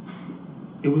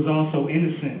 It was also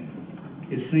innocent,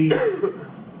 it seemed.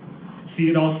 See,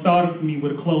 it all started for me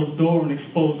with a closed door and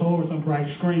exposed horrors on bright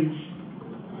screens.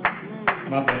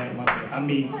 My bad. I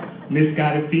mean,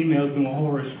 misguided females doing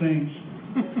horrorous things.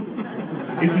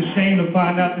 It's a shame to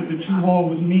find out that the true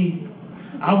horror was me.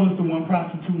 I was the one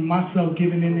prostituting myself,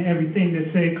 giving in to everything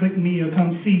that said, click me or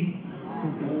come see.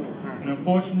 And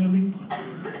unfortunately,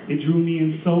 it drew me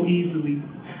in so easily.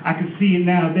 I could see it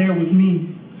now, there was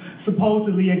me.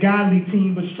 Supposedly a godly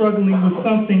teen, but struggling with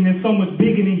something that's so much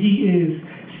bigger than he is.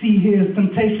 See his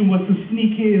temptation was to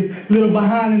sneak his little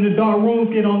behind in the dark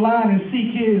rooms, get online and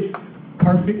seek his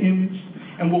perfect image.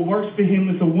 And what works for him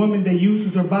is a woman that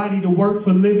uses her body to work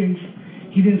for livings.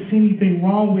 He didn't see anything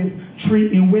wrong with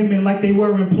treating women like they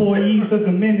were employees of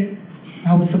the minute.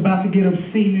 I was about to get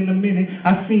obscene in a minute.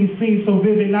 I seen scenes so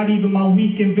vivid, not even my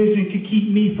weakened vision could keep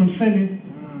me from sinning.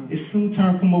 It soon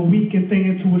turned from a weekend thing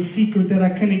into a secret that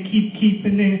I couldn't keep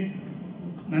keeping in.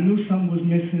 And I knew something was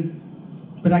missing,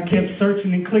 but I kept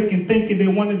searching and clicking, thinking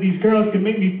that one of these girls could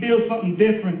make me feel something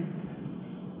different.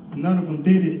 None of them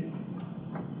did it.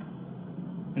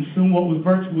 And soon what was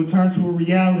virtual turned to a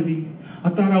reality. I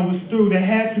thought I was through, that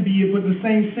had to be it, but the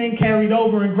same sin carried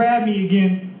over and grabbed me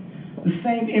again. The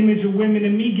same image of women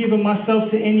and me giving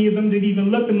myself to any of them that even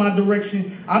looked in my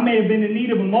direction. I may have been in need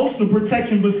of emotional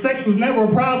protection, but sex was never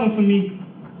a problem for me.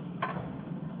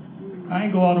 I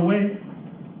ain't go all the way.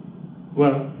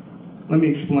 Well, let me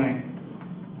explain.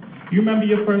 You remember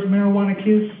your first marijuana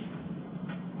kiss?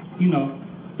 You know,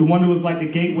 the one that was like the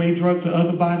gateway drug to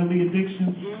other bodily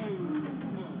addictions?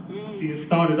 See, it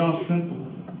started off simple.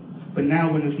 But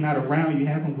now when it's not around, you're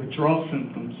having withdrawal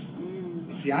symptoms.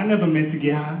 See, I never meant to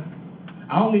get high.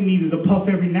 I only needed a puff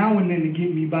every now and then to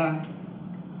get me by.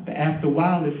 But after a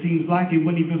while, it seems like it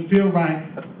wouldn't even feel right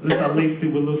unless I laced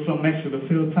it with a little something extra to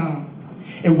fill time.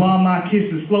 And while my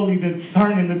kisses slowly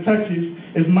turning to touches,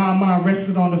 as my mind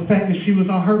rested on the fact that she was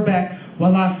on her back,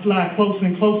 while I slide closer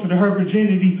and closer to her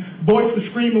virginity, voices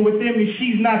screaming within me,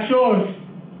 she's not yours.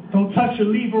 Don't touch her,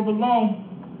 leave her alone.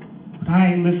 But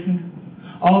I ain't listening.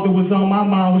 All that was on my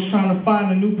mind was trying to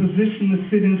find a new position to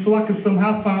sit in so I could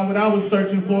somehow find what I was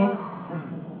searching for.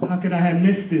 How could I have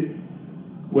missed it?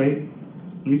 Wait,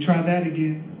 let me try that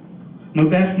again. No,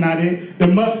 that's not it. There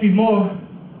must be more.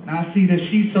 Now I see that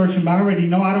she's searching, but I already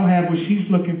know I don't have what she's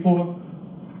looking for.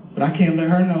 But I can't let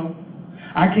her know.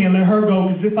 I can't let her go,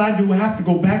 because if I do, I have to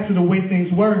go back to the way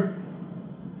things were.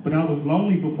 But I was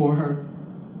lonely before her.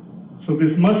 So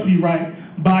this must be right.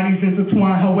 Bodies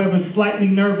intertwined, however, slightly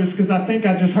nervous, because I think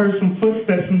I just heard some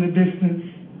footsteps in the distance.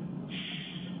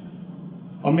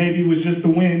 Or maybe it was just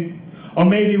the wind. Or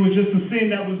maybe it was just a sin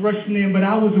that was rushing in, but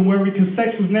I wasn't worried because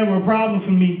sex was never a problem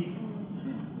for me.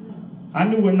 I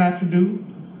knew what not to do.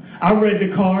 I read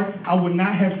the card. I would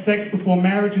not have sex before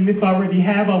marriage, and if I already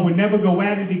have, I would never go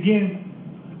at it again.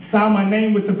 Sign my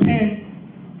name with a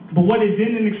pen. But what it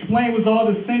didn't explain was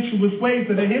all the sensuous ways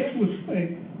that a hips would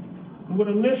say, what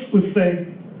a lips would say.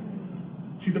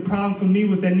 See, the problem for me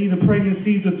was that neither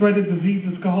pregnancies or threat of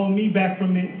diseases could hold me back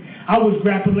from it. I was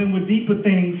grappling with deeper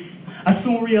things. I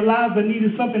soon realized I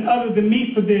needed something other than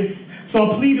me for this. So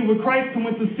I pleaded with Christ and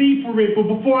went to see for it. But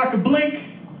before I could blink,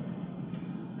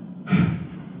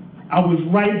 I was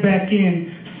right back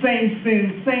in. Same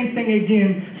sin, same thing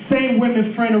again. Same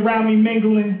women's friend around me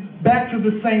mingling. Back to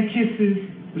the same kisses,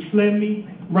 which led me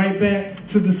right back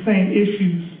to the same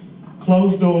issues.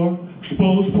 Closed door,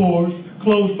 exposed pores,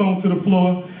 closed phone to the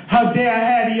floor. How dare I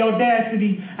had the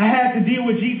audacity. I had to deal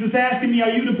with Jesus asking me, are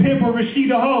you the pimp or is she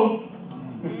the hoe?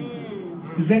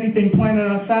 Is anything planted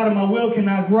outside of my will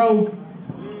cannot grow?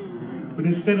 But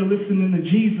instead of listening to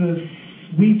Jesus,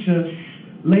 we just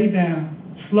lay down,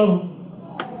 slow.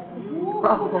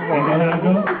 Ain't that how it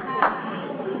goes?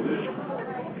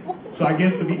 So I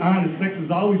guess to be honest, sex has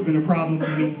always been a problem for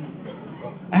me.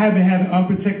 I have been having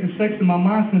unprotected sex in my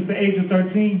mind since the age of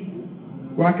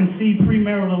 13, where I conceived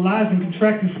premarital lies and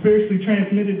contracted spiritually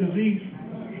transmitted disease.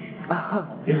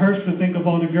 It hurts to think of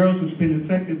all the girls who've been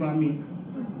infected by me.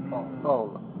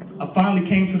 I finally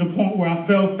came to the point where I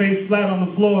fell face flat on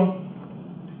the floor.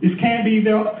 This can't be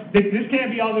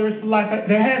all there is to life.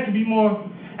 There has to be more.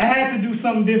 I had to do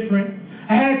something different.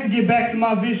 I had to get back to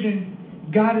my vision.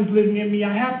 God is living in me.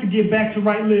 I have to get back to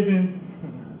right living.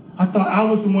 I thought I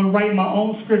was the one writing my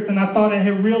own script, and I thought I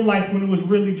had real life when it was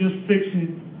really just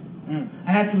fiction.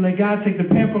 I had to let God take the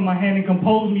pen from my hand and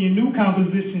compose me a new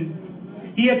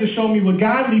composition. He had to show me what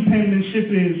godly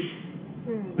penmanship is.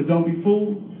 But don't be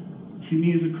fooled. See,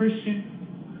 me as a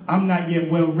Christian, I'm not yet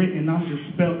well written. I'm just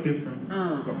spelled different.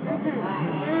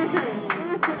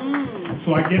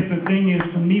 So I guess the thing is,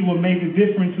 for me, what made the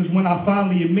difference is when I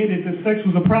finally admitted that sex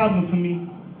was a problem for me.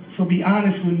 So be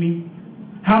honest with me.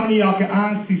 How many of y'all can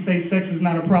honestly say sex is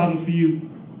not a problem for you?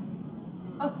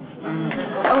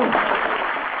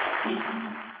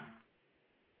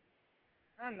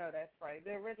 I know that's right.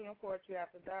 The original poetry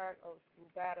after Dark Ole Skool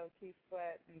BATTLE, Keith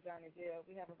Sweat and Johnny Gill.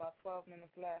 We have about 12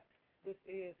 minutes left. This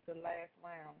is the last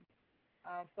round.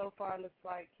 So far, it looks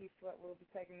like Keith Sweat will be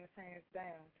taking his hands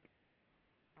down.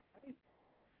 All right.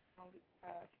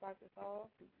 Start this off.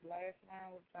 Last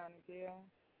round with Johnny Gill.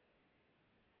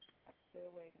 I'm still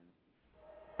waiting.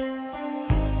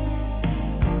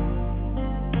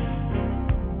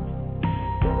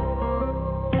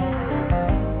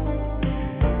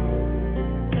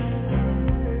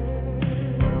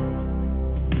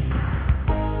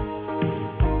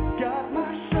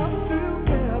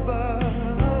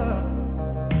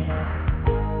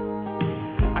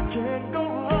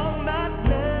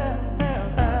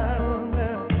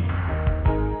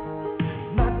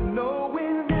 Not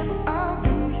knowing if I'll be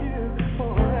here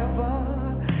forever.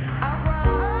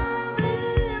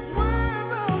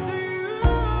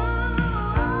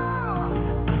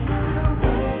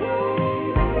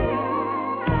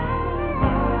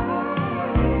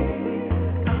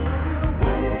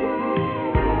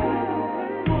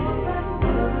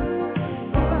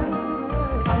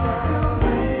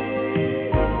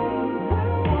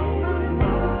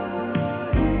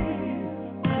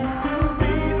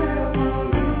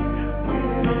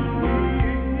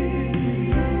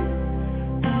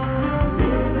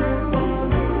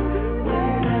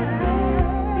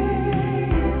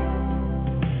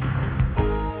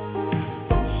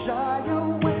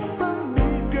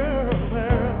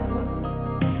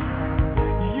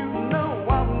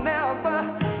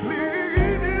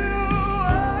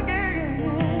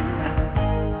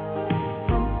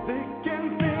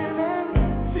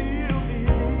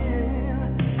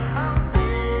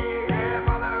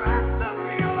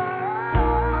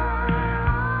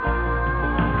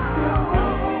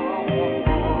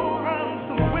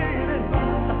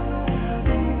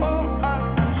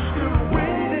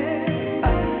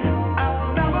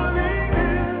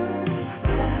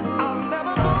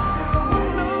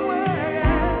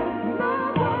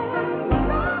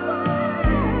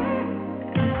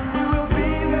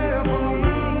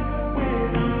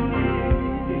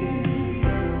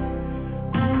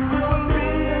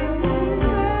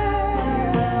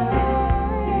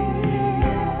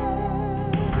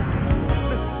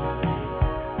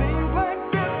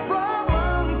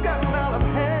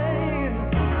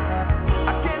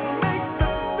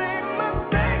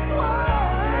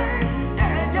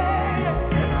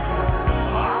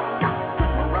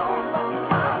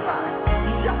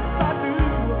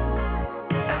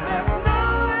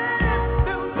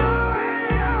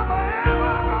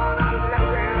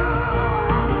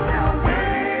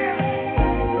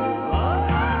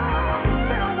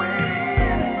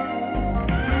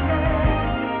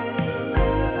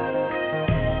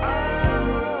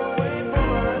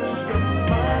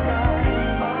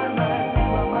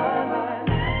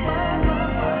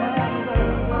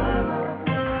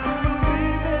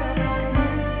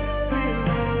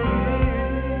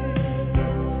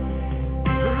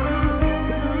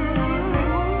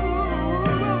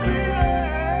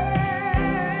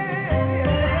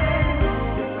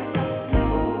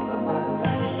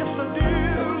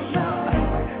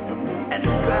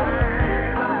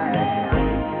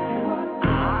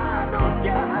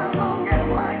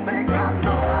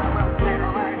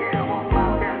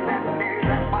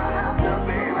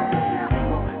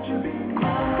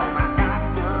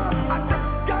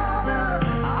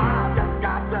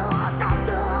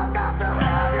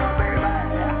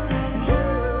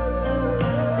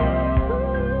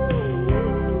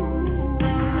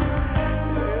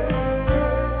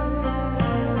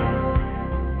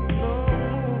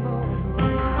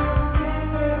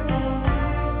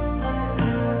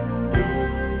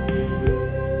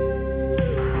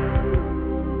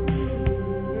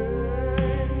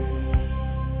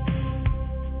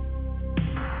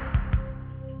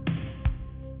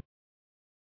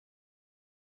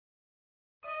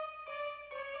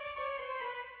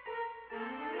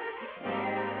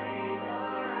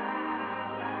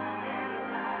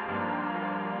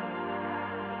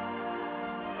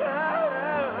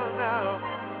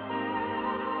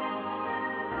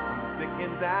 sick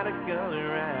and tired of going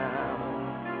around.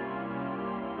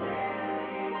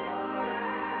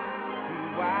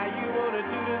 Why you wanna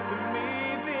do this to me,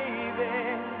 baby?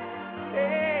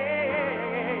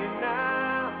 Hey,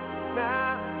 now.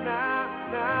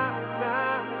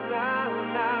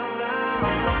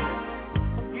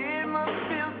 It must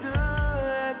feel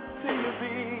good to you,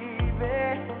 baby.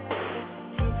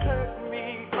 You hurt me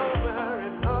over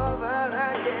and over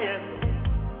again.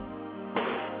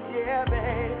 Yeah,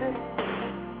 baby.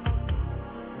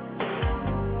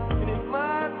 And it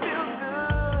must feel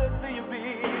good to you,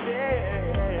 baby.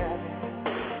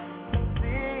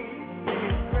 See me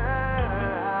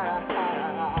cry.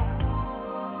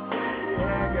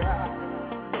 Yeah, girl.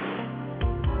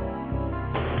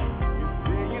 You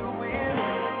say you will,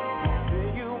 you say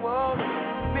you won't.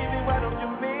 Baby, why don't you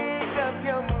make up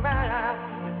your mind?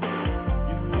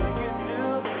 You say you do,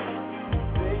 you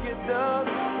say you don't.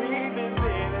 Baby,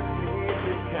 please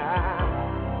be kind.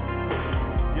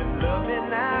 You love me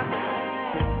now,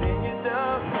 you say you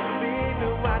don't. Baby,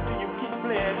 why do you keep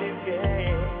playing this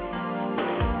game?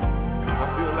 I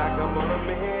feel like I'm on a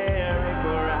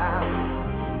merry-go-round,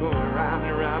 going round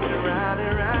and round and round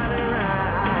and round and round.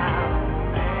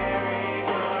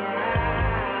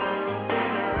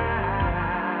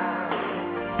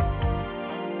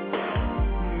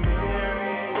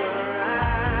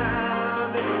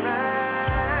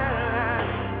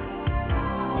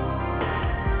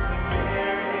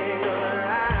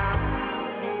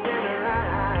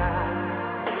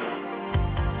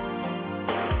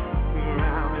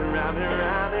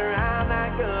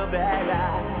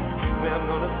 I'm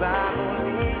gonna stop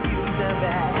only you to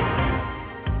back.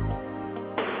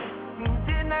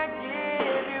 Didn't I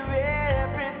give you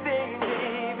everything,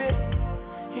 baby,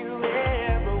 you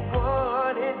ever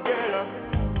wanted, girl?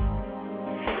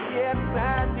 Yes, I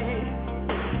did.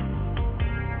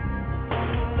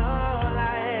 And all I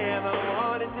ever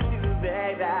wanted to do,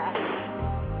 baby,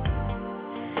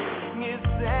 is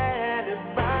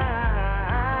satisfy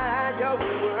your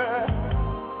world.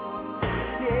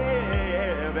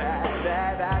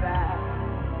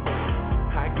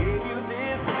 I gave you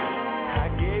this, I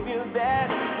gave you that,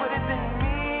 but it didn't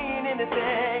mean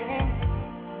anything.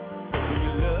 When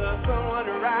you love someone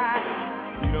right,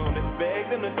 you don't expect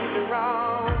them to do you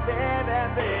wrong, baby.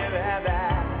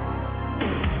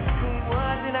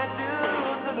 What did I do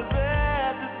to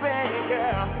deserve this pain,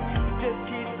 girl? You just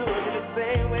keep doing it the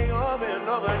same way over and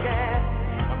over again.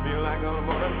 I feel like I'm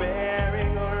on a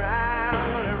merry-go-round,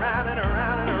 going around and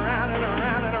around and around and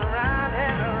around and around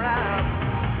and around.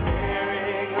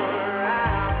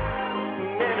 Merry-go-round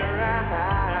and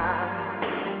around.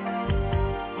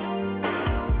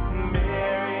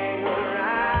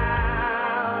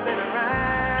 Merry-go-round and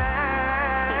around.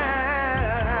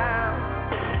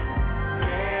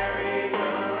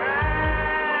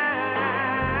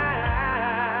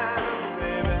 Merry-go-round,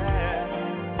 baby.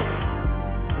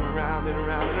 Around and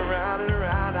around and around and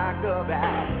around I go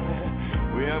back.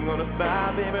 Where I'm gonna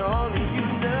stop, baby, only you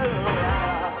know.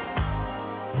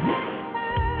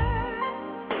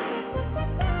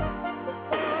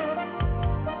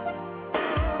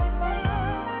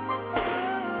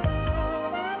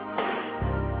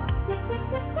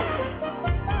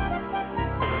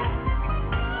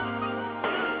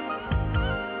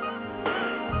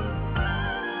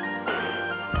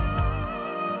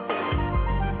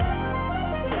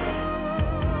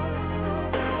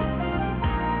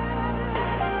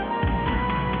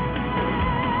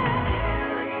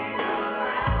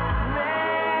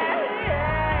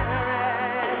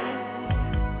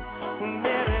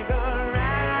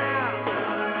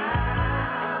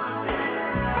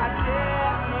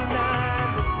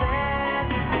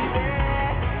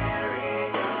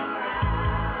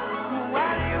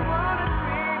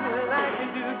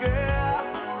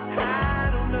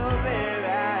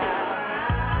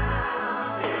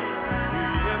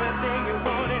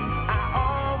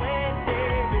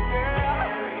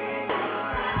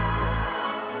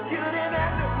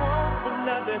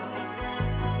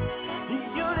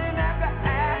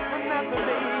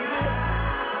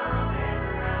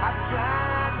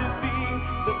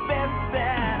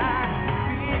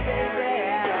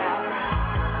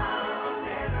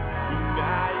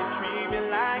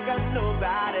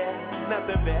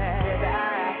 Nothing bad.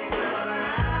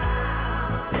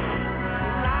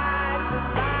 Life is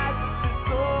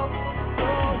so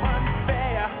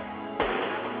unfair.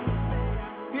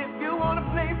 If you wanna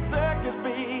play circus,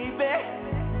 baby,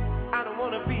 I don't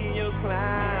wanna be your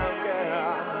clown,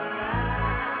 girl.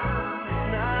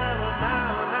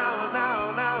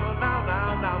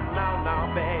 No,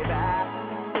 baby.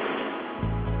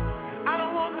 I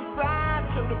don't want the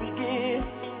sideshow to begin.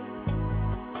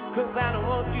 'cause I don't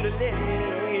want you to let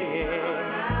me in.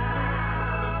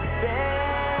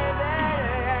 Baby,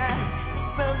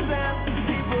 sometimes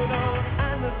people don't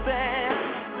understand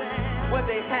what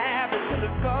they have until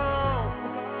it's gone.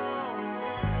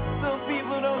 Some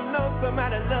people don't know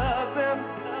somebody loves them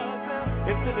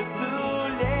until it's too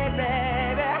late,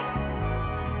 baby.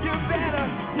 You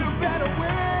better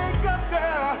wake up,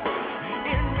 girl,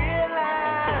 and realize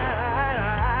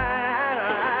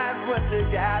what you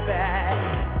got back.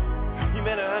 You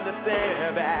better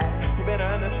understand that. You better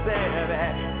understand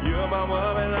that. You're my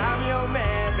woman, I'm your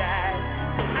man, that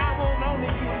I want only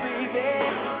you, baby.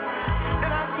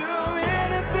 And I'll do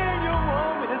anything you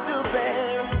want me to do,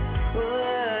 baby.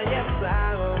 Yes,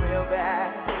 I will, baby.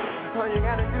 All you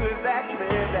gotta do is ask me,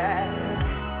 baby.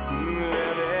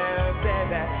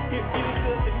 Baby, if you're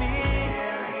good to me,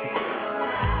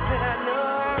 then I know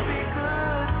I'll be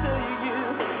good to you.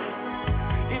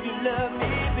 If you love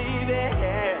me, baby,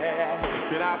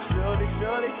 then I'll surely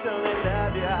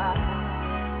love you.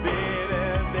 Baby,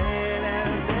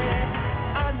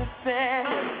 understand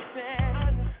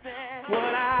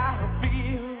what I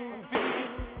feel.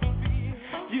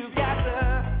 You got to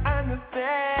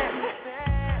understand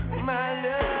my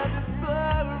love is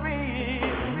for real.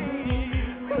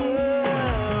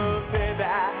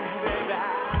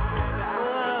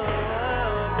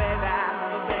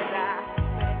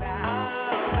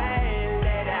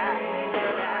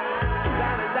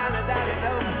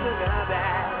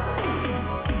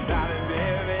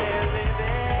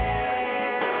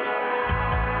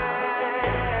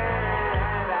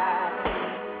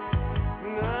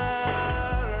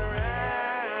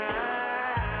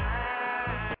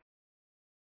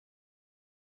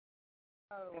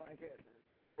 Oh my goodness.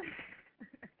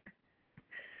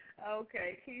 Okay,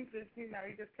 Keith just, he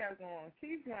just kept going.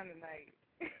 Keith's on tonight.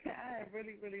 I have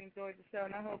really, really enjoyed the show,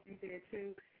 and I hope you did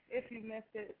too. If you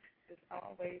missed it, it's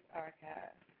always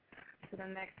archived. So the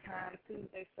next time,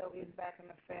 Tuesday show is back in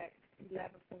effect,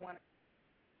 11 to 1.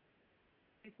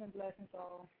 Peace and blessings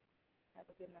all. Have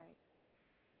a good night.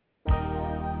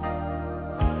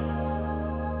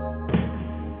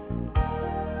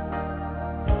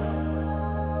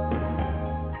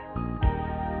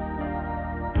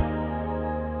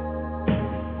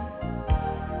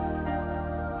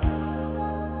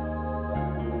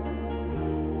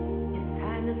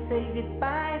 Say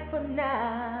goodbye for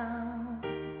now.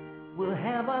 We'll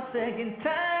have our second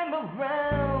time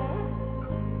around.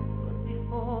 But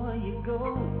before you go,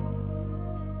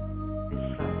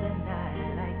 there's something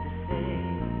I'd like to say.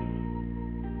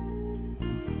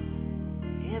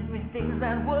 Everything's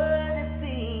not what it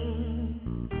seems.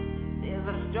 There's a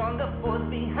stronger force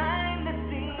behind the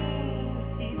scenes.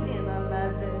 He's in our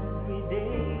lives every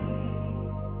day.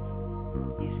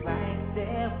 He's right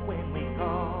there when we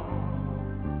call.